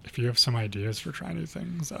 kind of. If you have some ideas for Try New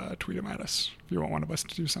Things, tweet them at us. If you want one of us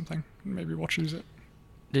to do something, maybe we'll choose it.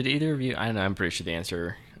 Did either of you... I know, I'm pretty sure the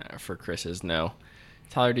answer for Chris is no.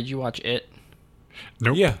 Tyler, did you watch It?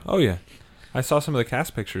 Nope. Yeah. Oh, yeah. I saw some of the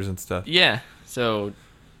cast pictures and stuff. Yeah. So,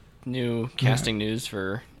 new casting news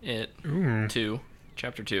for It Ooh. 2.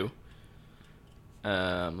 Chapter 2.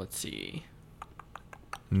 Let's see.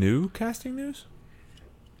 New casting news?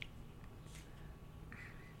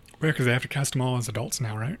 Wait, because they have to cast them all as adults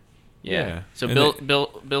now, right? Yeah. So And Bill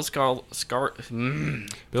Bill Skarsgård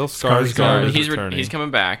Skarsgård is he's returning. he's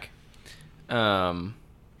coming back.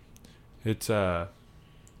 It's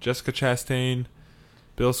Jessica Chastain,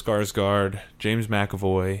 Bill Skarsgård, James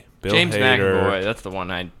McAvoy, Bill James Hader. McAvoy, that's the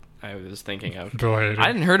one I was thinking of. Bill Hader. I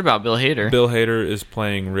hadn't heard about Bill Hader. Bill Hader is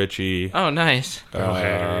playing Richie. Oh, nice. Bill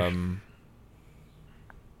Hader.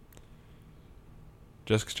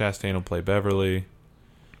 Jessica Chastain will play Beverly.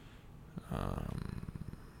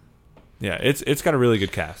 Yeah, it's got a really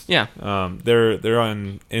good cast. Yeah. They're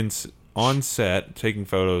on set taking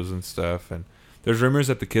photos and stuff, and there's rumors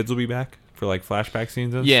that the kids will be back for like flashback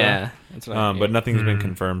scenes and Yeah. stuff. That's what I But nothing's been Mhm.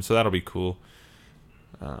 confirmed, so that'll be cool.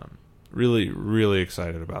 Really, really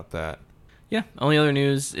excited about that. Yeah. Only other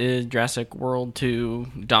news is Jurassic World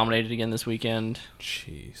 2 dominated again this weekend.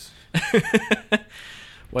 Jeez.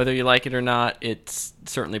 Whether you like it or not, it's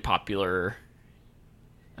certainly popular.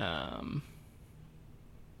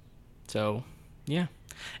 So, yeah.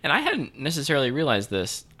 And I hadn't necessarily realized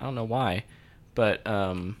this. I don't know why. But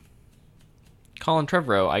Colin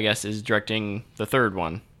Trevorrow, I guess, is directing the third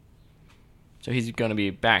one. So he's going to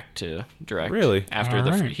be back to direct. Really? After All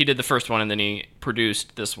right. he did the first one, and then he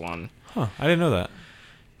produced this one. Huh? I didn't know that.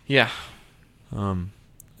 Yeah. I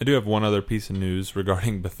do have one other piece of news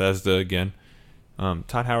regarding Bethesda again.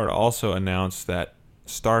 Todd Howard also announced that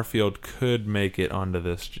Starfield could make it onto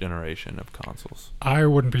this generation of consoles. I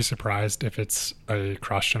wouldn't be surprised if it's a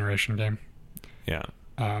cross-generation game. Yeah.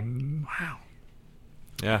 Wow.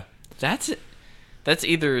 Yeah. That's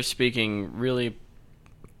either speaking really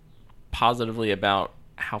positively about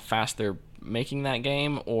how fast they're making that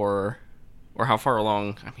game, or how far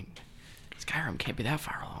along. I mean, Skyrim can't be that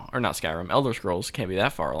far along, or not Skyrim. Elder Scrolls can't be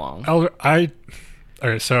that far along. Okay,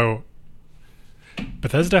 so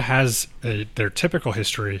Bethesda has their typical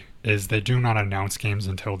history is they do not announce games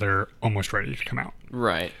until they're almost ready to come out.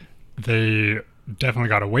 Right. They definitely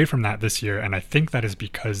got away from that this year, and I think that is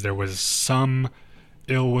because there was some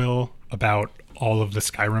ill will about all of the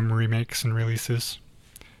Skyrim remakes and releases.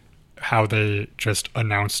 How they just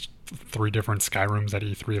announced 3 different Skyrims at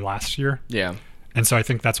E3 last year. Yeah. And so I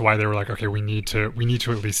think that's why they were like, okay, we need to at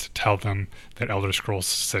least tell them that Elder Scrolls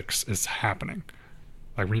 6 is happening.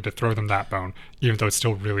 Like, we need to throw them that bone, even though it's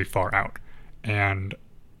still really far out. And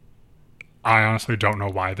I honestly don't know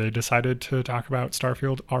why they decided to talk about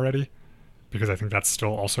Starfield already, because I think that's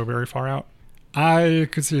still also very far out. I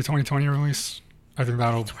could see a 2020 release. I think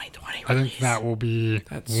that'll. 2020 I think that will be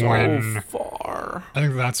That's when. so far. I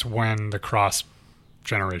think that's when the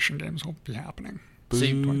cross-generation games will be happening. So do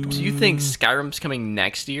you think Skyrim's coming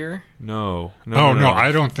next year? No. No,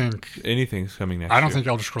 I don't think. Anything's coming next I don't year. think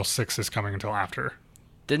Elder Scrolls 6 is coming until after.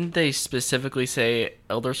 Didn't they specifically say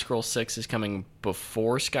Elder Scrolls 6 is coming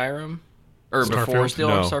before Skyrim? Or before Starfield? still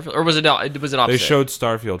No. Starfield? Or was it opposite? They showed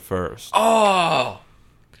Starfield first. Oh!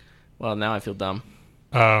 Well, now I feel dumb.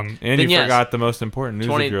 And Then you yes. forgot the most important news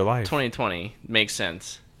of your life. 2020 makes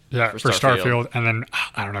sense. Yeah, For for Starfield. Starfield, and then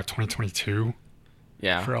I don't know, 2022,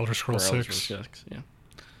 Yeah. For Elder Scrolls 6. Scrolls 6, yeah.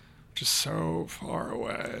 just so far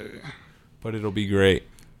away. But it'll be great.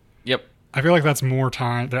 Yep. I feel like that's more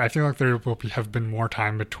time. I feel like there will have been more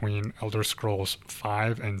time between Elder Scrolls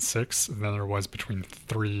 5 and 6 than there was between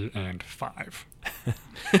 3 and 5.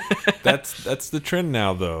 That's the trend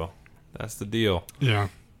now, though. That's the deal. Yeah.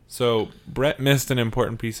 So Brett missed an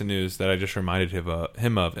important piece of news that I just reminded him of,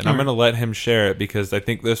 and I'm Alright. going to let him share it because I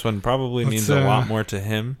think this one probably Let's, means a lot more to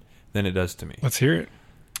him than it does to me. Let's hear it.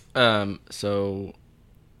 So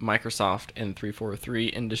Microsoft and 343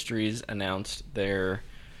 Industries announced their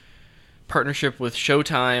partnership with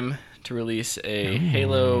Showtime to release a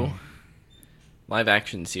Halo live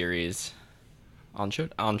action series on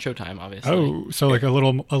Showtime, obviously. Oh, so like a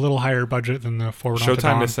little higher budget than the Forward Unto Showtime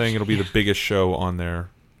Dawn. is saying it'll be the biggest show on their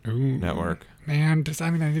Ooh. network. Man, does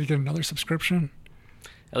that mean I need to get another subscription?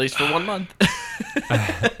 At least for 1 month.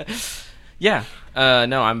 Yeah.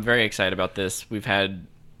 No, I'm very excited about this. We had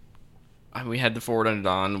the Forward Unto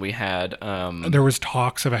Dawn. We had There was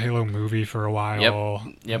talks of a Halo movie for a while.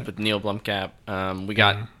 Yep, with Neil Blomkamp. We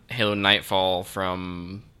got Halo Nightfall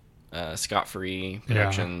from Scott Free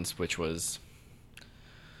Productions, which was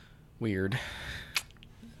weird.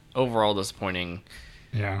 Overall disappointing.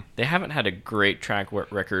 Yeah. They haven't had a great track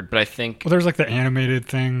record, but I think Well, there's like the animated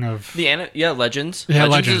thing of Legends. Yeah,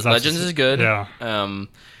 Legends Legends, is good. Yeah.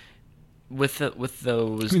 With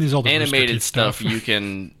those I mean, there's all the Rooster animated Teeth stuff, stuff.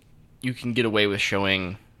 you can get away with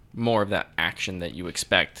showing more of that action that you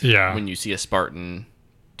expect Yeah. when you see a Spartan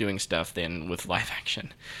doing stuff than with live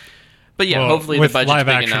action. But yeah, Well, hopefully the with budget's live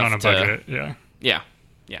big action enough on a to budget. Yeah.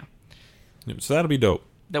 yeah, So that'll be dope.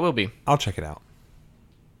 that will be. I'll check it out.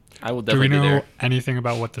 I will Do we definitely be know there. anything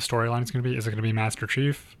about what the storyline is going to be? Is it going to be Master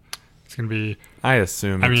Chief? It's going to be... I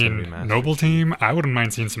assume. I It's gonna mean, be Master Noble Chief. Team? I wouldn't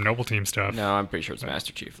mind seeing some Noble Team stuff. No, I'm pretty sure it's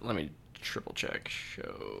Master Chief. Let me triple check.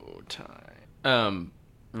 Showtime.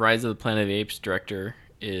 Rise of the Planet of the Apes director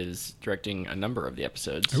is directing a number of the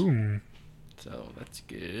episodes. Ooh. So that's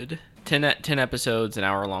good. 10 episodes, an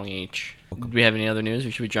hour long each. Do we have any other news,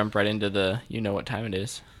 or should we jump right into the you know what time it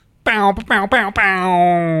is? Bow, bow, bow,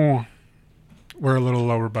 bow. We're a little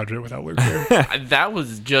lower budget without Luke here. That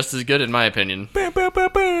was just as good in my opinion.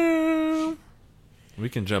 We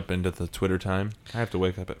can jump into the Twitter time. I have to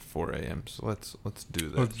wake up at 4 a.m. So let's do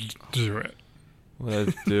this. Let's do it.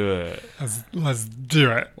 Let's do it. Let's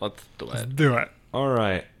do it. Let's do Let's it. do it. All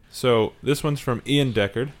right. So this one's from Ian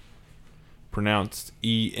Deckard, pronounced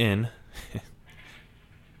E-N.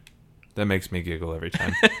 That makes me giggle every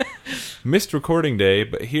time. Missed recording day,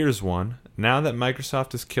 but here's one. Now that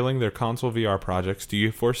Microsoft is killing their console VR projects, do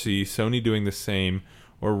you foresee Sony doing the same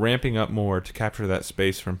or ramping up more to capture that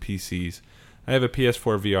space from PCs? I have a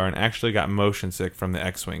PS4 VR and actually got motion sick from the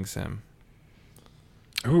X-Wing sim.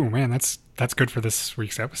 Ooh, man, that's good for this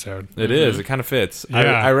week's episode. It is. It kind of fits. Yeah.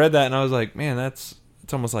 I read that and I was like, man, it's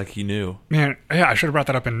almost like he knew. Man, yeah, I should have brought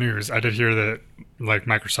that up in news. I did hear that, like,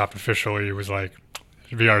 Microsoft officially was like,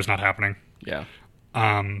 VR is not happening. Yeah.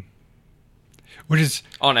 Which is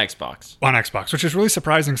On Xbox. on Xbox, which is really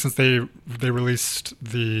surprising since they released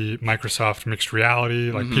the Microsoft mixed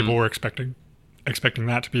reality. Like, people were expecting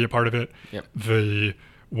that to be a part of it. Yep.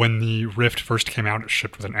 When the Rift first came out, it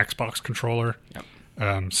shipped with an Xbox controller. Yep.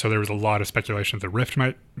 So there was a lot of speculation that the Rift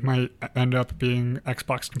might end up being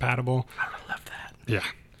Xbox compatible. I would love that. Yeah.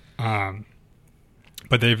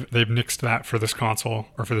 But they've nixed that for this console,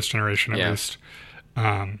 or for this generation at Yeah. least.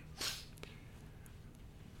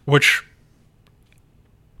 Which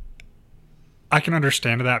I can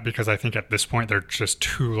understand that, because I think at this point they're just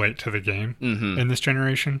too late to the game in this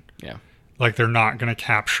generation. Yeah. Like, they're not going to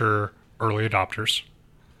capture early adopters.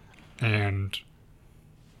 And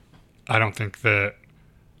I don't think that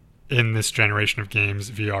in this generation of games,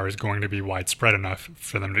 VR is going to be widespread enough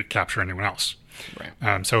for them to capture anyone else.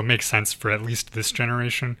 Right. So it makes sense for at least this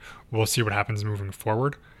generation. We'll see what happens moving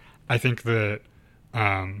forward. I think that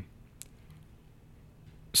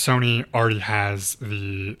Sony already has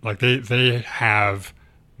they have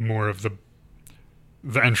more of the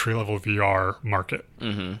entry level VR market.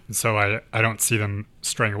 Mm-hmm. So I don't see them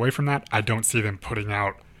straying away from that. I don't see them putting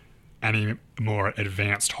out any more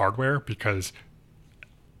advanced hardware, because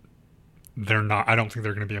they're not. I don't think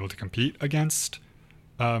they're going to be able to compete against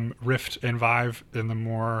Rift and Vive in the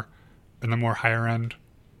more higher end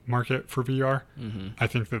market for VR. Mm-hmm. I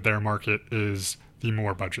think that their market is the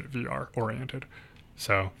more budget VR oriented.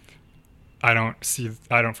 So I don't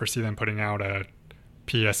foresee them putting out a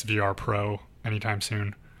PSVR Pro anytime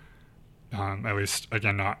soon. At least,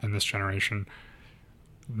 again, not in this generation.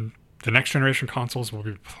 The next generation consoles will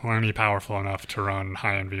be plenty powerful enough to run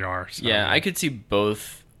high-end VR. So. Yeah, I could see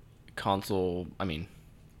both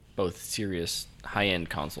both serious high-end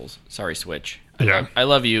consoles. Sorry, Switch. Yeah. I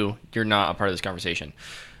love you. You're not a part of this conversation.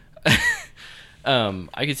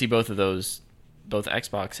 I could see both of those, both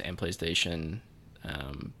Xbox and PlayStation,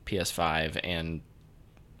 PS5 and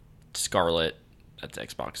Scarlet, that's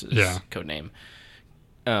Xbox's code name,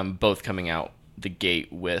 both coming out the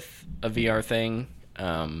gate with a VR thing.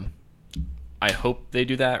 I hope they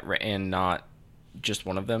do that, and not just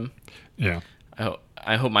one of them. Yeah.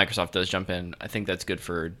 I hope Microsoft does jump in. I think that's good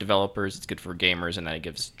for developers, it's good for gamers, and it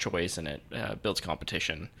gives choice, and it builds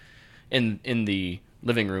competition in the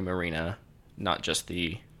living room arena, not just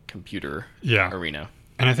the computer arena.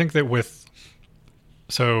 And I think that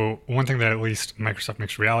so one thing that at least Microsoft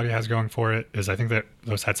Mixed Reality has going for it is I think that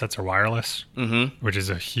those headsets are wireless, which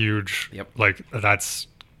is a huge, that's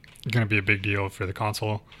going to be a big deal for the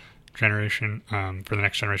console generation, for the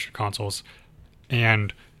next generation of consoles.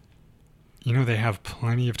 And, they have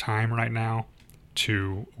plenty of time right now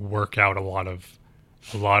to work out a lot of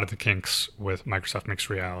the kinks with Microsoft Mixed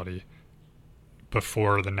Reality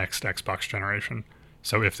before the next Xbox generation.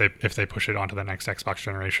 So if they push it onto the next Xbox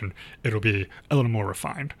generation, it'll be a little more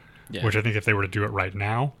refined. Yeah. Which I think if they were to do it right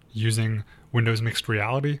now using Windows Mixed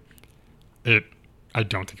Reality, I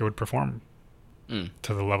don't think it would perform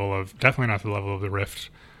to the level of, definitely not to the level of the Rift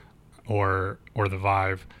or the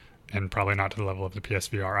Vive, and probably not to the level of the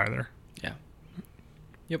PSVR either. Yeah.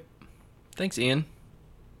 Yep. Thanks, Ian.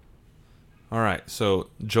 All right, so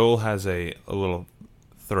Joel has a little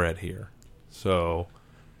thread here. So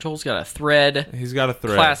Joel's got a thread. he's got a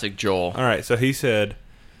thread. Classic Joel. All right, so he said,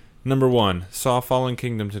 Number 1, saw Fallen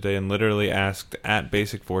Kingdom today and literally asked at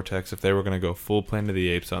Basic Vortex if they were going to go full Planet of the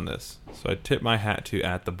Apes on this. So I tip my hat to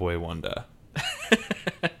at the boy Wanda.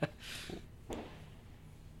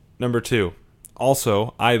 Number 2,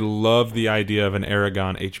 also, I love the idea of an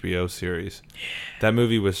Aragon HBO series. Yeah. That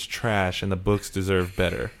movie was trash and the books deserve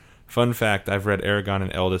better. Fun fact, I've read Aragon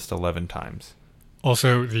and Eldest 11 times.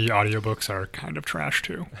 Also, the audiobooks are kind of trash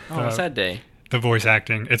too. Oh, sad day. The voice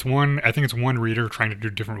acting. I think it's one reader trying to do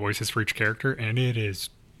different voices for each character, and it is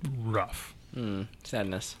rough.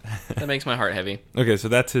 Sadness. That makes my heart heavy. Okay, so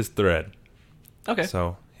that's his thread. Okay.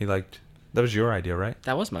 So he liked... That was your idea, right?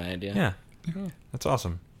 That was my idea. Yeah. That's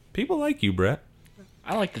awesome. People like you, Brett.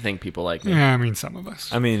 I like to think people like me. Yeah, I mean, some of us.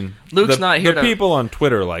 I mean... Luke's not here the to... people on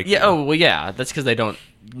Twitter like you. Yeah, oh, well, yeah. That's because they don't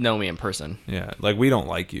know me in person. Yeah, like we don't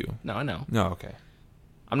like you. No, I know. No, okay.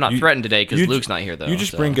 I'm not threatened today because Luke's not here, though. You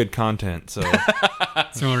just bring good content, so...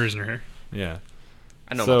 That's the only reason you're here. Yeah.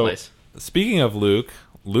 I know my place. Speaking of Luke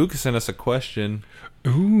sent us a question.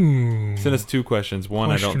 Ooh. Sent us 2 questions.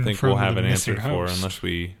 One I don't think from we'll have the an answer missing for host. unless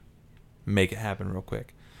we make it happen real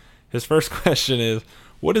quick. His first question is,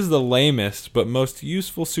 what is the lamest but most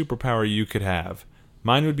useful superpower you could have?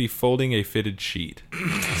 Mine would be folding a fitted sheet.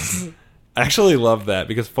 I actually love that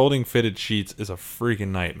because folding fitted sheets is a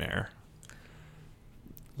freaking nightmare.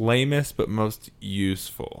 Lamest but most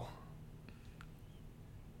useful.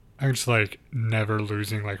 I'm just like never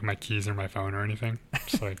losing like my keys or my phone or anything.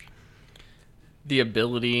 Just like, The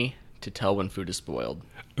ability to tell when food is spoiled.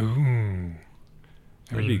 ooh.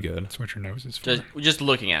 That'd be good. That's what your nose is for. Just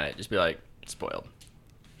looking at it, just be like, spoiled.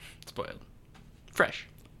 Spoiled. Fresh.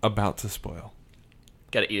 About to spoil.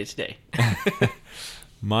 Gotta eat it today.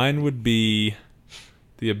 Mine would be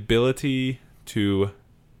the ability to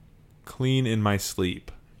clean in my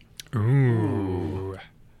sleep. Ooh.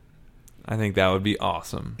 I think that would be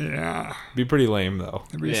awesome. Yeah. Be pretty lame though.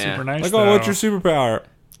 It'd be Yeah. super nice. Like, though. oh, what's your superpower?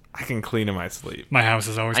 I can clean in my sleep. My house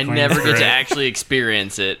is always I clean. never get Great. to actually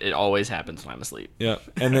experience it. It always happens when I'm asleep. Yep.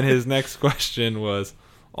 And then his next question was,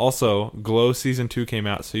 also, Glow Season 2 came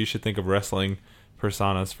out, so you should think of wrestling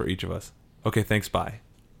personas for each of us. Okay, thanks, bye.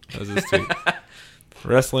 That was his tweet.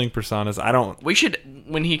 Wrestling personas. We should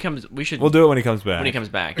when he comes. We'll do it when he comes back. when he comes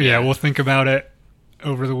back. Yeah, we'll think about it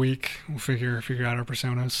over the week. We'll figure out our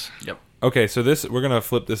personas. Yep. Okay, so we're going to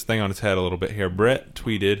flip this thing on its head a little bit here. Brett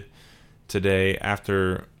tweeted today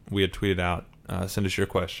after we had tweeted out, send us your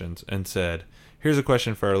questions, and said, here's a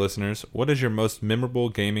question for our listeners. What is your most memorable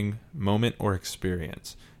gaming moment or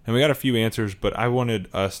experience? And we got a few answers, but I wanted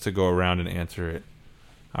us to go around and answer it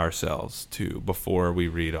ourselves, too, before we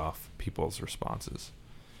read off people's responses.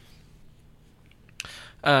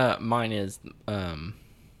 Mine is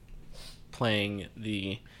playing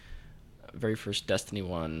the very first Destiny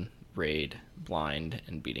 1 raid blind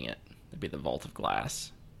and beating it. That'd be the Vault of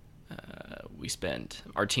Glass. We spent,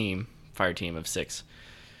 our team, fire team of 6,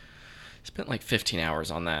 spent like 15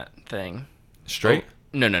 hours on that thing. Straight?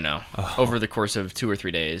 No. Oh. Over the course of 2 or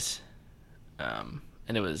 3 days. And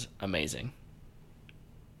it was amazing.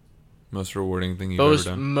 Most rewarding thing you've ever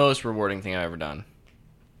done? Most rewarding thing I've ever done.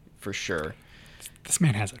 For sure. This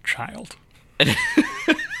man has a child.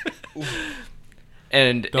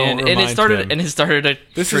 And Don't it remind started him. and it started a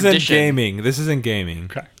This tradition. isn't gaming. This isn't gaming.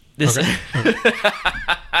 Okay. This Okay.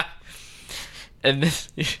 and this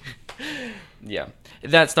yeah.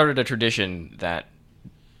 That started a tradition that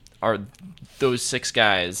those 6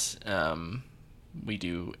 guys we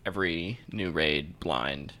do every new raid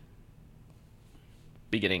blind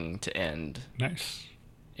beginning to end. Nice.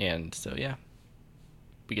 And so yeah.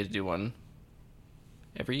 We get to do one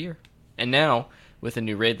every year. And now with the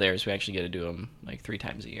new raid layers we actually get to do them like 3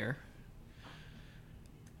 times a year.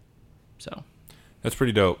 So That's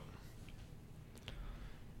pretty dope.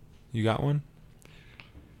 You got one?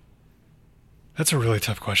 That's a really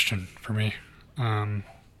tough question for me.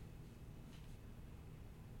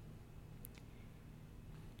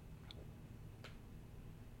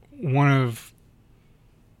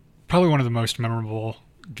 Probably one of the most memorable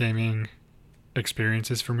gaming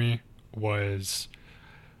experiences for me was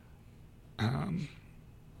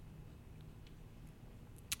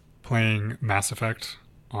playing Mass Effect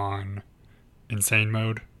on Insane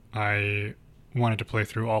Mode. I wanted to play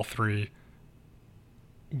through all 3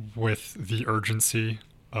 with the urgency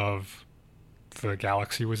of the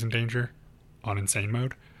galaxy was in danger on Insane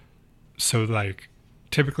Mode. So, like,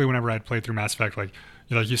 typically whenever I'd play through Mass Effect, like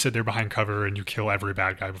you said, they're behind cover and you kill every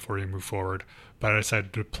bad guy before you move forward. But I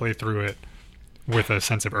decided to play through it with a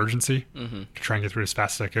sense of urgency to try and get through as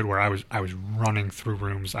fast as I could, where I was running through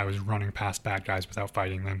rooms, I was running past bad guys without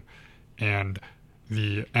fighting them. And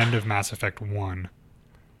the end of Mass Effect 1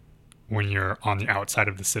 when you're on the outside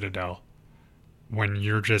of the Citadel, when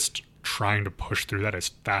you're just trying to push through that as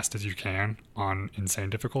fast as you can on insane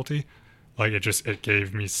difficulty. Like, it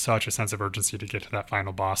gave me such a sense of urgency to get to that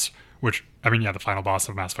final boss, which, I mean, yeah, the final boss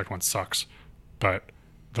of Mass Effect 1 sucks, but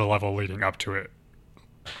the level leading up to it,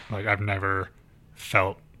 like, I've never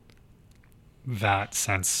felt that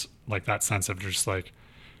sense of just, like,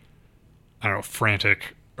 I don't know,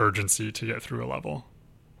 frantic urgency to get through a level.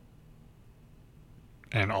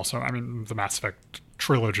 And also, I mean, the Mass Effect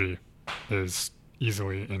trilogy is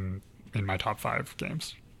easily in my top 5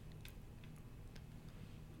 games.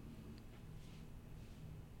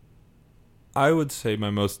 I would say my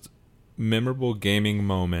most memorable gaming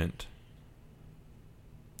moment,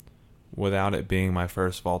 without it being my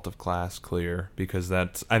first Vault of Glass clear, because I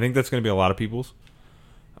think that's going to be a lot of people's,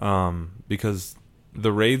 because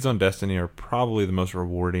the raids on Destiny are probably the most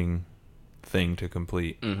rewarding thing to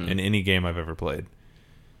complete in any game I've ever played.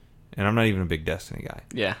 And I'm not even a big Destiny guy.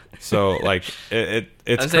 Yeah. So, like,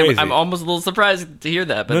 it's crazy. I'm almost a little surprised to hear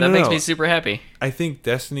that, but that makes me super happy. I think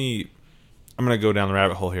Destiny, I'm going to go down the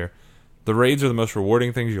rabbit hole here. The raids are the most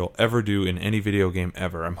rewarding things you'll ever do in any video game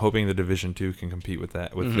ever. I'm hoping the Division 2 can compete with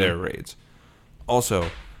that, with their raids.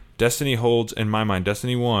 Also, Destiny holds, in my mind,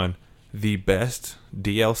 Destiny 1, the best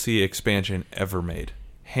DLC expansion ever made.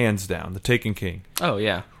 Hands down. The Taken King. Oh,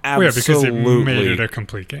 yeah. Absolutely. Yeah, because it made it a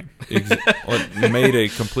complete game. It made a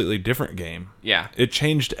completely different game. Yeah. It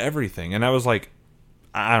changed everything. And I was like,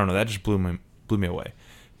 I don't know, that just blew me away.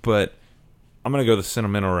 But I'm going to go the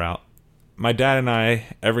sentimental route. My dad and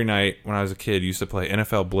I, every night when I was a kid, used to play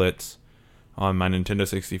NFL Blitz on my Nintendo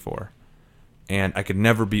 64. And I could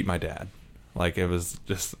never beat my dad. Like, it was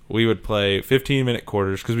just, we would play 15-minute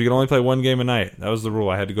quarters because we could only play one game a night. That was the rule.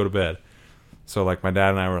 I had to go to bed. So, like, my dad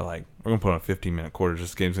and I were like, we're going to put on 15-minute quarters.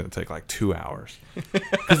 This game's going to take, like, 2 hours.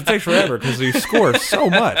 Because it takes forever because you score so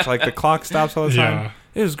much. Like, the clock stops all the time. Yeah.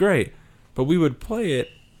 It was great. But we would play it,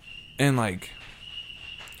 and, like,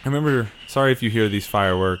 I remember, sorry if you hear these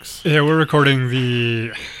fireworks. Yeah, we're recording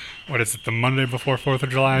the Monday before 4th of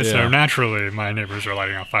July, Yeah. so naturally my neighbors are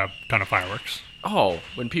lighting off a ton of fireworks. Oh,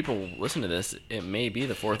 when people listen to this, it may be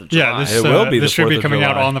the 4th of July. Yeah, It will be the this should 4th be of coming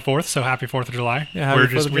out July. on the 4th, so happy 4th of July. Yeah,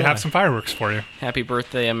 happy 4th of we July. have some fireworks for you. Happy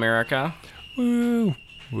birthday, America. Woo!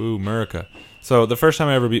 Woo, America. So, the first time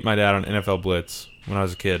I ever beat my dad on NFL Blitz when I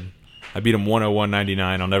was a kid, I beat him 101-99.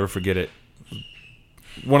 I'll never forget it.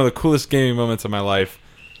 One of the coolest gaming moments of my life.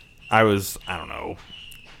 I was, I don't know,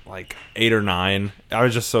 like 8 or 9. I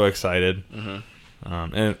was just so excited.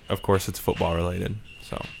 And, of course, it's football related.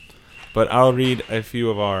 So, but I'll read a few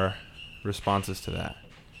of our responses to that.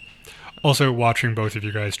 Also, watching both of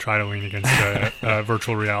you guys try to lean against a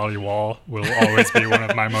virtual reality wall will always be one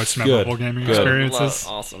of my most memorable gaming Good. experiences.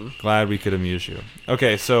 Awesome. Glad we could amuse you.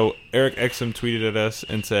 Okay, so Eric Exum tweeted at us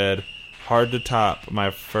and said, hard to top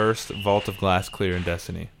my first Vault of Glass clear in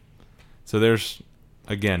Destiny. So there's,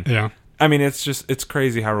 again, Yeah. I mean, it's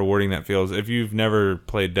crazy how rewarding that feels. If you've never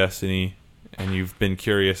played Destiny and you've been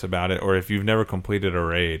curious about it, or if you've never completed a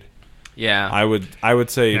raid, Yeah. I would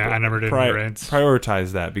say Yeah, I never did any raids.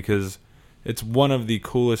 prioritize that because it's one of the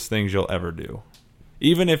coolest things you'll ever do.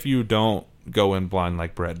 Even if you don't go in blind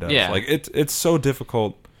like Brett does. Yeah. Like it's so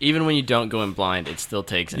difficult Even when you don't go in blind, it still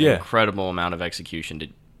takes an incredible amount of execution to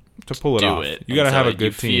to pull it do off. it. You got to And have so a good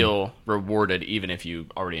you team. feel rewarded even if you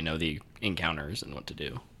already know the encounters and what to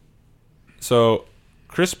do. So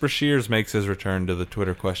Chris Brashears makes his return to the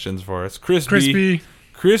Twitter questions for us. Crispy.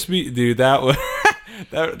 Dude, that was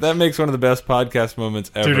that makes one of the best podcast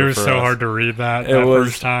moments ever. Dude, it was for so us. hard to read that It was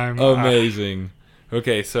first time. amazing.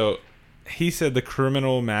 Okay, so he said the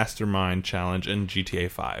Criminal Mastermind Challenge in GTA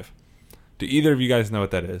 5. Do either of you guys know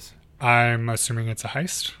what that is? I'm assuming it's a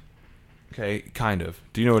heist. Okay, kind of.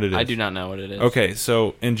 Do you know what it is? I do not know what it is. Okay,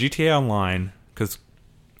 so in GTA Online, because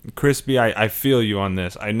Crispy, I feel you on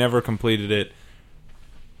this. I never completed it,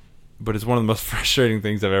 but it's one of the most frustrating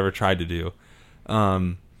things I've ever tried to do.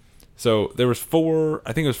 So there was 4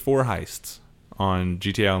 heists on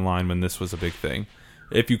GTA Online when this was a big thing.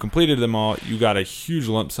 If you completed them all, you got a huge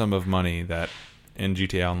lump sum of money that in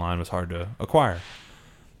GTA Online was hard to acquire.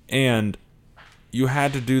 And you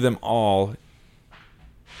had to do them all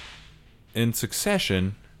in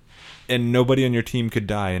succession, and nobody on your team could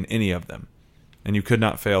die in any of them. And you could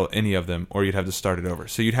not fail any of them, or you'd have to start it over.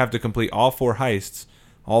 So you'd have to complete all 4 heists,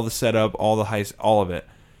 all the setup, all the heists, all of it,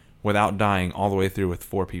 without dying all the way through with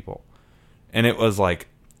 4 people. And it was like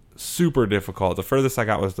super difficult. The furthest I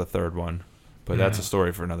got was the 3rd one, but that's a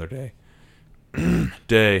story for another day.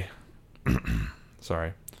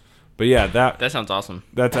 Sorry. But yeah, That sounds awesome.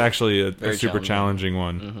 that's actually a Very super challenging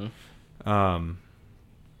one. Mm-hmm.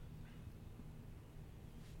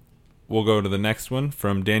 we'll go to the next one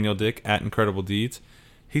from Daniel Dick at Incredible Deeds.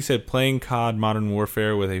 He said, playing COD Modern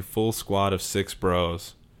Warfare with a full squad of 6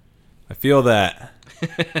 bros. I feel that.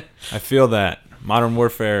 I feel that. Modern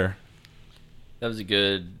Warfare, That was a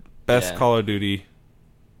good best yeah. Call of Duty,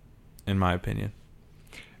 in my opinion.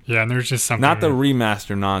 Yeah, and there's just something. Not the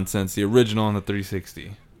remaster nonsense, the original on the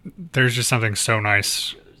 360. There's just something so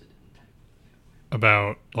nice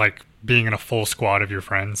about like being in a full squad of your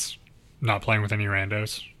friends, not playing with any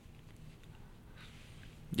randos.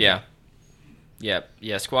 Yeah.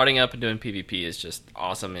 Yeah, squatting up and doing PvP is just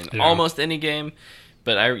awesome in Yeah. almost any game.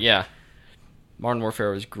 But Modern Warfare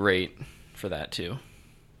was great for that too.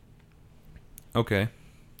 Okay.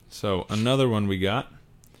 So another one we got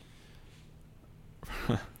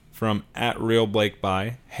from at Real Blake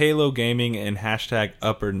by Halo Gaming and hashtag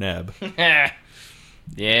Upper Neb.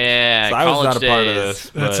 Yeah, So I was college not a part of days. this.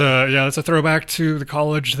 That's but that's a throwback to the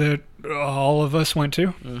college that all of us went to.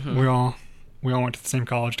 Mm-hmm. We all went to the same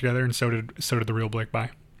college together, and so did the real Blake By.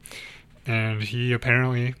 And he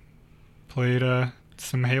apparently played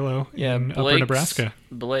some Halo in Upper Nebraska.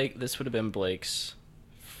 This would have been Blake's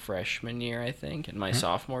freshman year, I think, and my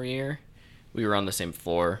sophomore year. We were on the same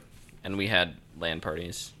floor, and we had LAN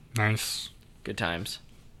parties. Nice. Good times.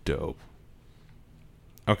 Dope.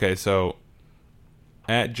 Okay, so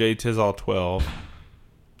at JTizall12.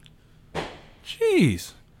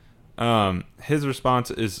 Jeez. His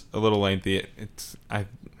response is a little lengthy.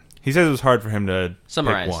 He says it was hard for him to pick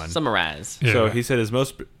one. Summarize. Yeah. So he said his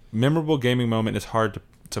most memorable gaming moment is hard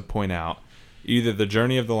to point out. Either the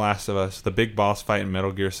journey of The Last of Us, the big boss fight in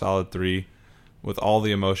Metal Gear Solid 3 with all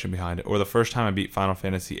the emotion behind it, or the first time I beat Final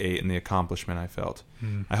Fantasy VIII and the accomplishment I felt.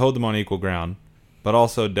 I hold them on equal ground, but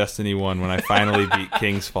also Destiny 1 when I finally beat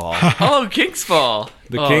King's Fall. Oh, King's Fall.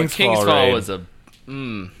 King's Fall raid. Was a...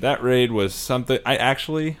 That raid was something. I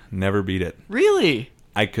actually never beat it. Really?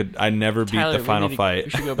 I never beat Tyler, the final fight. We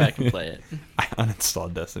should go back and play it. I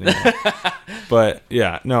uninstalled Destiny. But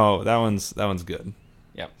yeah, no, that one's good.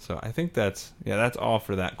 Yep. So I think that's all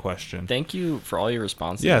for that question. Thank you for all your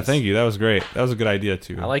responses. Yeah, thank you. That was great. That was a good idea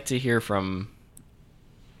too. I like to hear from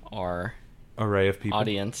our array of people.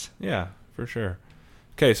 audience. Yeah, for sure.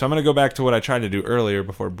 Okay, so I'm going to go back to what I tried to do earlier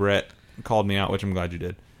before Brett called me out, which I'm glad you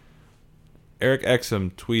did. Eric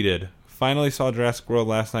Exum tweeted, "Finally saw Jurassic World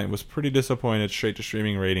last night. Was pretty disappointed. Straight to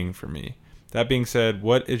streaming rating for me. That being said,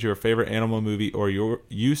 what is your favorite animal movie or your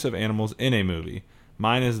use of animals in a movie?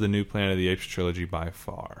 Mine is the new Planet of the Apes trilogy by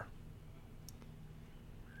far."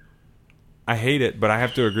 I hate it, but I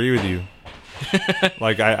have to agree with you.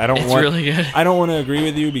 Like I don't It's want. really good. I don't want to agree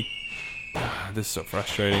with you. This is so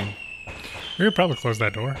frustrating. We could probably close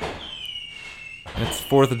that door. It's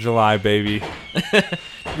 4th of July, baby.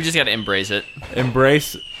 We just got to embrace it.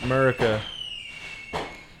 Embrace America.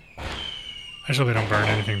 I hope they don't burn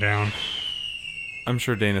anything down. I'm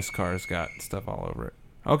sure Dana's car's got stuff all over it.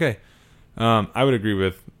 Okay. I would agree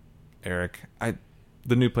with Eric.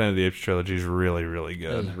 The new Planet of the Apes trilogy is really, really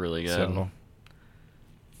good. It was really good. So,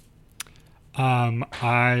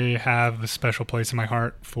 I have a special place in my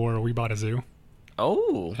heart for We Bought a Zoo,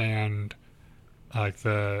 Oh. and like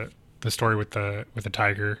the story with the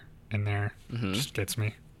tiger in there Mhm. just gets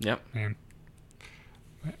me, Yep. man.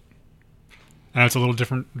 And it's a little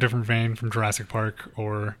different vein from Jurassic Park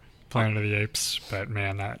or Planet of the Apes, but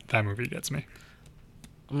man, that movie gets me.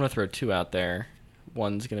 I'm going to throw two out there.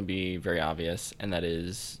 One's going to be very obvious, and that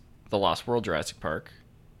is The Lost World Jurassic Park.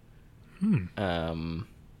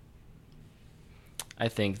 I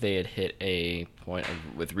think they had hit a point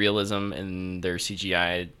with realism in their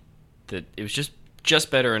CGI that it was just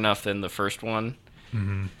better enough than the first one.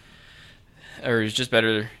 Mm-hmm. Or it was just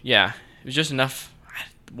better. Yeah, it was just enough.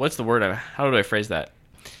 What's the word? How do I phrase that?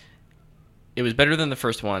 It was better than the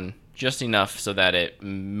first one, just enough so that it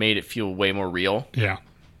made it feel way more real. Yeah,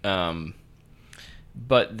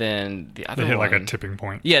 But then the other they hit one, like a tipping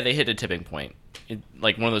point. yeah, they hit a tipping point.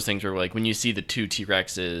 Like one of those things where, like, when you see the two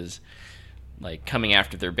T-Rexes, like, coming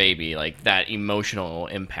after their baby, like, that emotional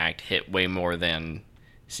impact hit way more than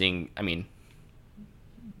seeing the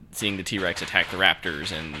T-Rex attack the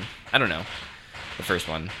raptors, and I don't know, the first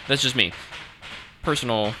one. That's just me.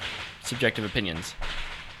 Personal, subjective opinions.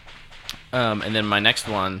 And then my next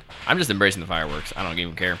one, I'm just embracing the fireworks. I don't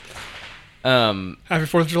even care. Happy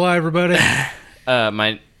 4th of July, everybody.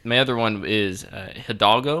 My other one is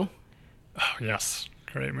Hidalgo. Oh, yes,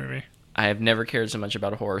 great movie. I have never cared so much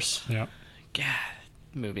about a horse. Yeah. God,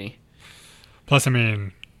 movie. Plus, I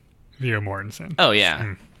mean, Viggo Mortensen. Oh yeah,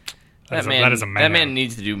 Mm. that is a man. That man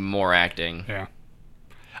needs to do more acting. Yeah.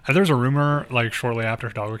 And there was a rumor, like, shortly after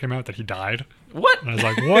Hidalgo came out that he died. What? And I was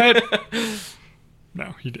like, what?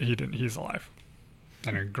 No, he didn't. He's alive.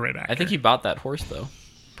 and a great actor. I think he bought that horse though.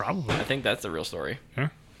 probably. I think that's the real story. Yeah.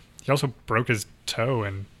 He also broke his toe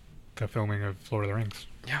in the filming of Lord of the Rings,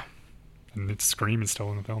 Yeah. and its Scream is still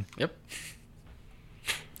in the film. Yep.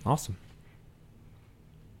 Awesome.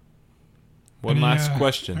 One Any, last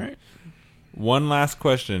question. all right. One last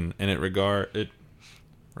question, and it refers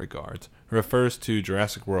to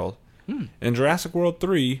Jurassic World. In Jurassic World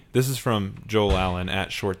 3, this is from Joel Allen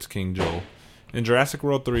at Shorts King Joel. In Jurassic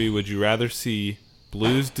World 3, would you rather see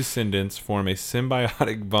Blue's descendants form a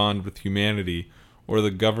symbiotic bond with humanity, or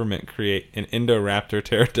the government create an Indoraptor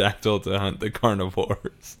pterodactyl to hunt the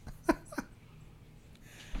carnivores?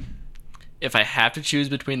 If I have to choose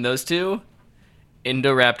between those two,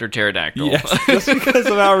 Indoraptor pterodactyl. Yes, just because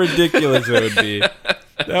of how ridiculous it would be.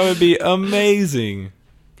 That would be amazing.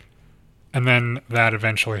 And then that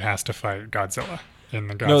eventually has to fight Godzilla in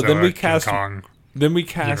the Godzilla No, then we King cast Kong. Then we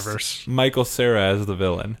cast universe. Michael Cera as the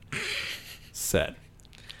villain. Set.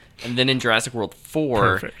 And then in Jurassic World 4,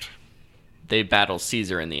 Perfect. they battle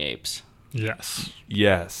Caesar and the apes. Yes.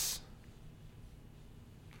 Yes.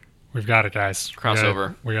 We've got it, guys.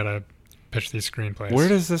 Crossover. We gotta pitch these screenplays. Where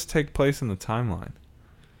does this take place in the timeline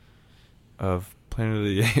of Planet of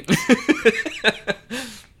the Apes?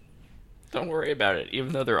 Don't worry about it,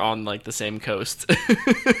 even though they're on like the same coast.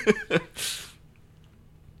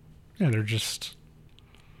 Yeah, they're just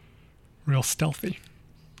real stealthy.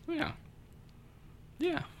 Yeah.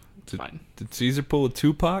 Yeah. It's fine. Did Caesar pull a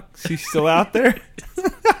Tupac? Is he still out there?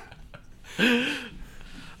 Okay,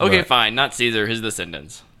 Right. fine. Not Caesar, his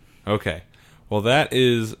descendants. Okay. Well, that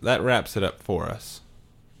wraps it up for us.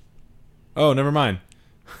 Oh, never mind.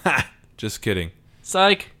 Ha! Just kidding.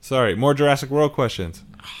 Psych. Sorry, more Jurassic World questions.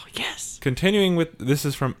 Oh, yes. Continuing with, this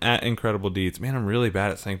is from at Incredible Deeds. Man, I'm really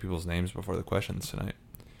bad at saying people's names before the questions tonight.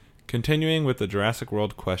 Continuing with the Jurassic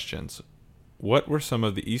World questions. What were some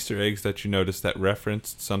of the Easter eggs that you noticed that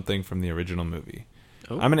referenced something from the original movie?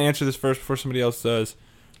 Oh. I'm going to answer this first before somebody else does.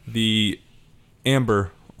 The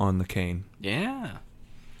amber on the cane. Yeah.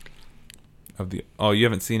 Oh, you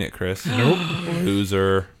haven't seen it, Chris. Nope.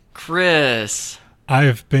 Loser. Chris.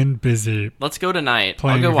 I've been busy Let's go tonight.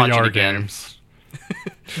 playing I'll go watch VR it again. games.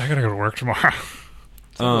 I gotta go to work tomorrow.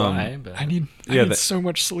 So do I, but I need Yeah, so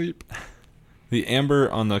much sleep. The amber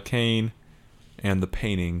on the cane and the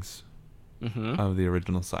paintings Mhm. of the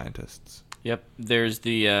original scientists. Yep. There's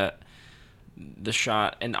the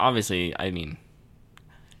shot, and obviously, I mean,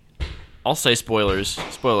 I'll say spoilers.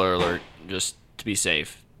 Spoiler alert, just to be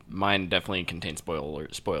safe. Mine definitely contains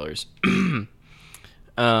spoilers.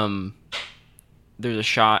 There's a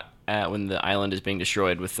shot at when the island is being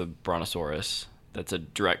destroyed with the Brontosaurus. That's a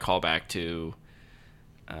direct callback to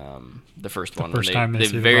the first one. first time they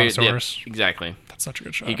see the Brontosaurus? Yeah, exactly. That's such a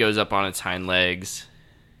good shot. He goes up on its hind legs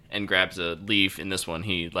and grabs a leaf. In this one,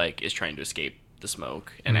 he like is trying to escape the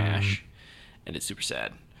smoke and ash, and it's super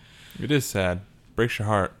sad. It is sad. Breaks your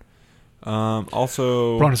heart.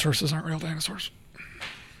 Also, Brontosauruses aren't real dinosaurs.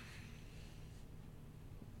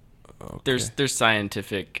 okay. There's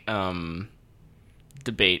scientific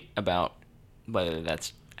debate about whether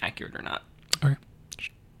that's accurate or not. Okay.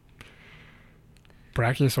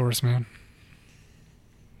 Brachiosaurus, man.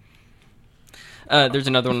 There's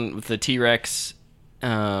another one with the T-Rex.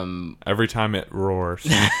 Every time it roars,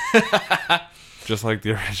 just like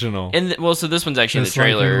the original. And so this one's actually Just in the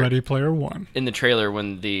like in trailer. Ready Player One. In the trailer,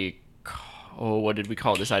 when what did we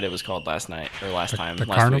call it? This idea was called last time. The last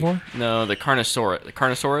carnivore? week. No, the Carnosaurus. The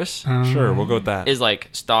Carnosaurus Sure, we'll go with that. is like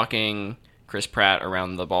stalking Chris Pratt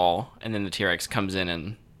around the ball, and then the T-Rex comes in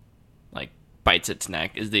and like bites its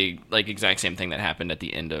neck. Is the like exact same thing that happened at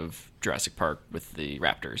the end of Jurassic Park with the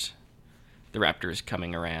raptors. The raptors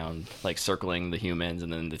coming around, like circling the humans,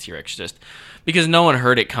 and then the T-Rex just because no one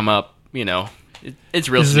heard it come up. You know, it's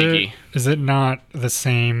real sneaky. Is it not the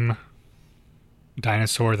same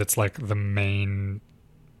dinosaur that's like the main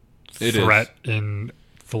It threat in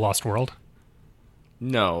The Lost World?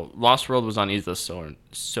 No, Lost World was on Isla Sorna.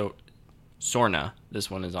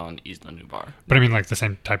 This one is on Isla Nublar. But I mean like the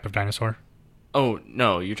same type of dinosaur? Oh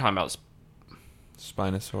no, you're talking about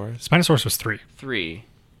Spinosaurus. Spinosaurus was 3. 3.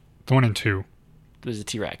 The one in 2. There's a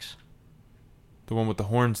T-Rex. The one with the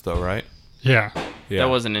horns, though, right? Yeah. Yeah. That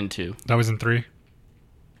wasn't in 2. That was in 3?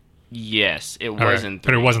 Yes, it All was right. in 3.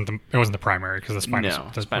 But it wasn't the primary because the Spinosaurus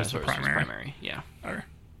No, was Spinosaurus the was primary. primary. Yeah. Okay.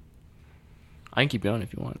 I can keep going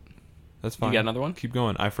if you want. That's fine. You got another one? Keep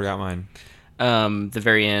going. I forgot mine. The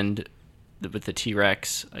very end with the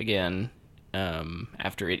T-Rex again.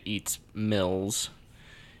 After it eats Mills,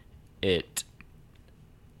 it's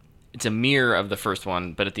a mirror of the first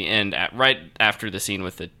one, but at the end, right after the scene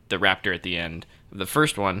with the raptor at the end of the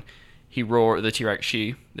first one, the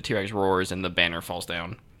T-Rex roars and the banner falls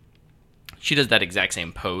down. She does that exact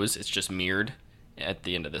same pose. It's just mirrored at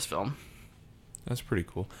the end of this film. That's pretty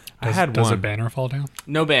cool. Does a banner fall down?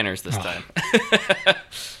 No banners this time.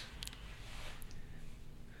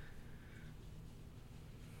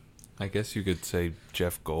 I guess you could say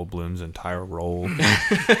Jeff Goldblum's entire role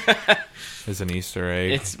is an Easter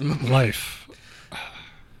egg. It's Life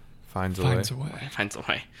finds a finds a way. way. finds a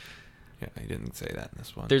way. Yeah, he didn't say that in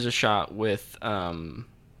this one. There's a shot with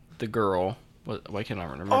the girl. Why can't I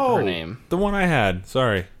remember her name? The one I had.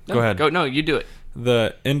 Sorry. No, Go ahead. No, you do it.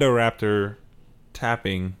 The Indoraptor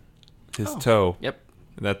tapping his toe. Yep.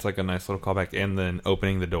 That's like a nice little callback. And then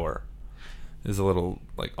opening the door is a little,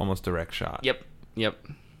 like, almost direct shot. Yep.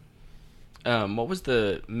 What was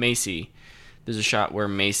the Macy? There's a shot where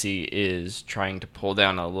Macy is trying to pull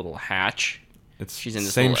down a little hatch. She's in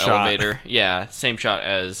this same little shot. elevator. Yeah, same shot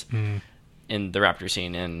as in the raptor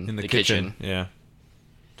scene in the kitchen. Yeah.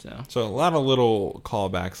 So a lot of little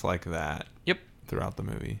callbacks like that. Yep. Throughout the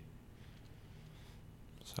movie.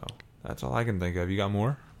 So that's all I can think of. You got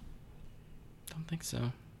more? Don't think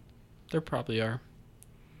so. There probably are.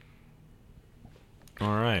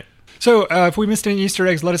 All right. So if we missed any Easter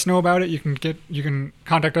eggs, let us know about it. You can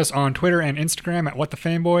contact us on Twitter and Instagram at What the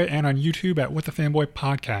Fanboy and on YouTube at What the Fanboy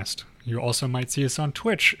Podcast. You also might see us on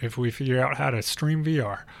Twitch if we figure out how to stream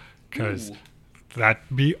VR, because that'd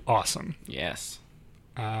be awesome. Yes.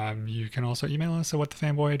 You can also email us at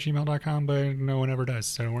whatthefanboy@gmail.com, but no one ever does,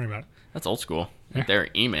 so don't worry about it. That's old school. Yeah. Their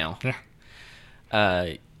email. Yeah.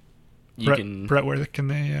 Brett, where can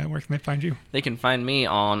they find you? They can find me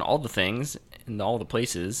on all the things in all the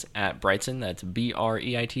places at Brightson. That's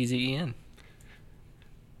BREITZEN.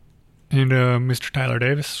 And Mr. Tyler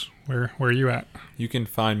Davis, where are you at? You can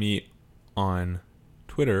find me on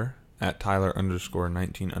Twitter at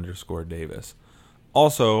Tyler_19_Davis.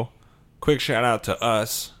 Also, quick shout out to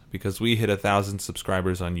us because we hit 1,000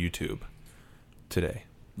 subscribers on YouTube today.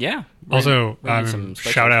 Yeah. Also, some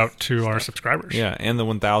shout out to our subscribers. Yeah, and the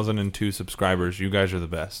 1,002 subscribers. You guys are the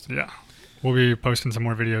best. Yeah. We'll be posting some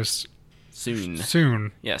more videos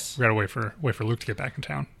soon. Yes. We gotta wait for Luke to get back in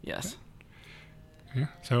town. Yes. Yeah.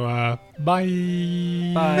 So bye.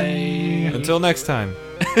 Bye. Until next time.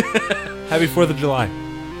 Happy 4th of July.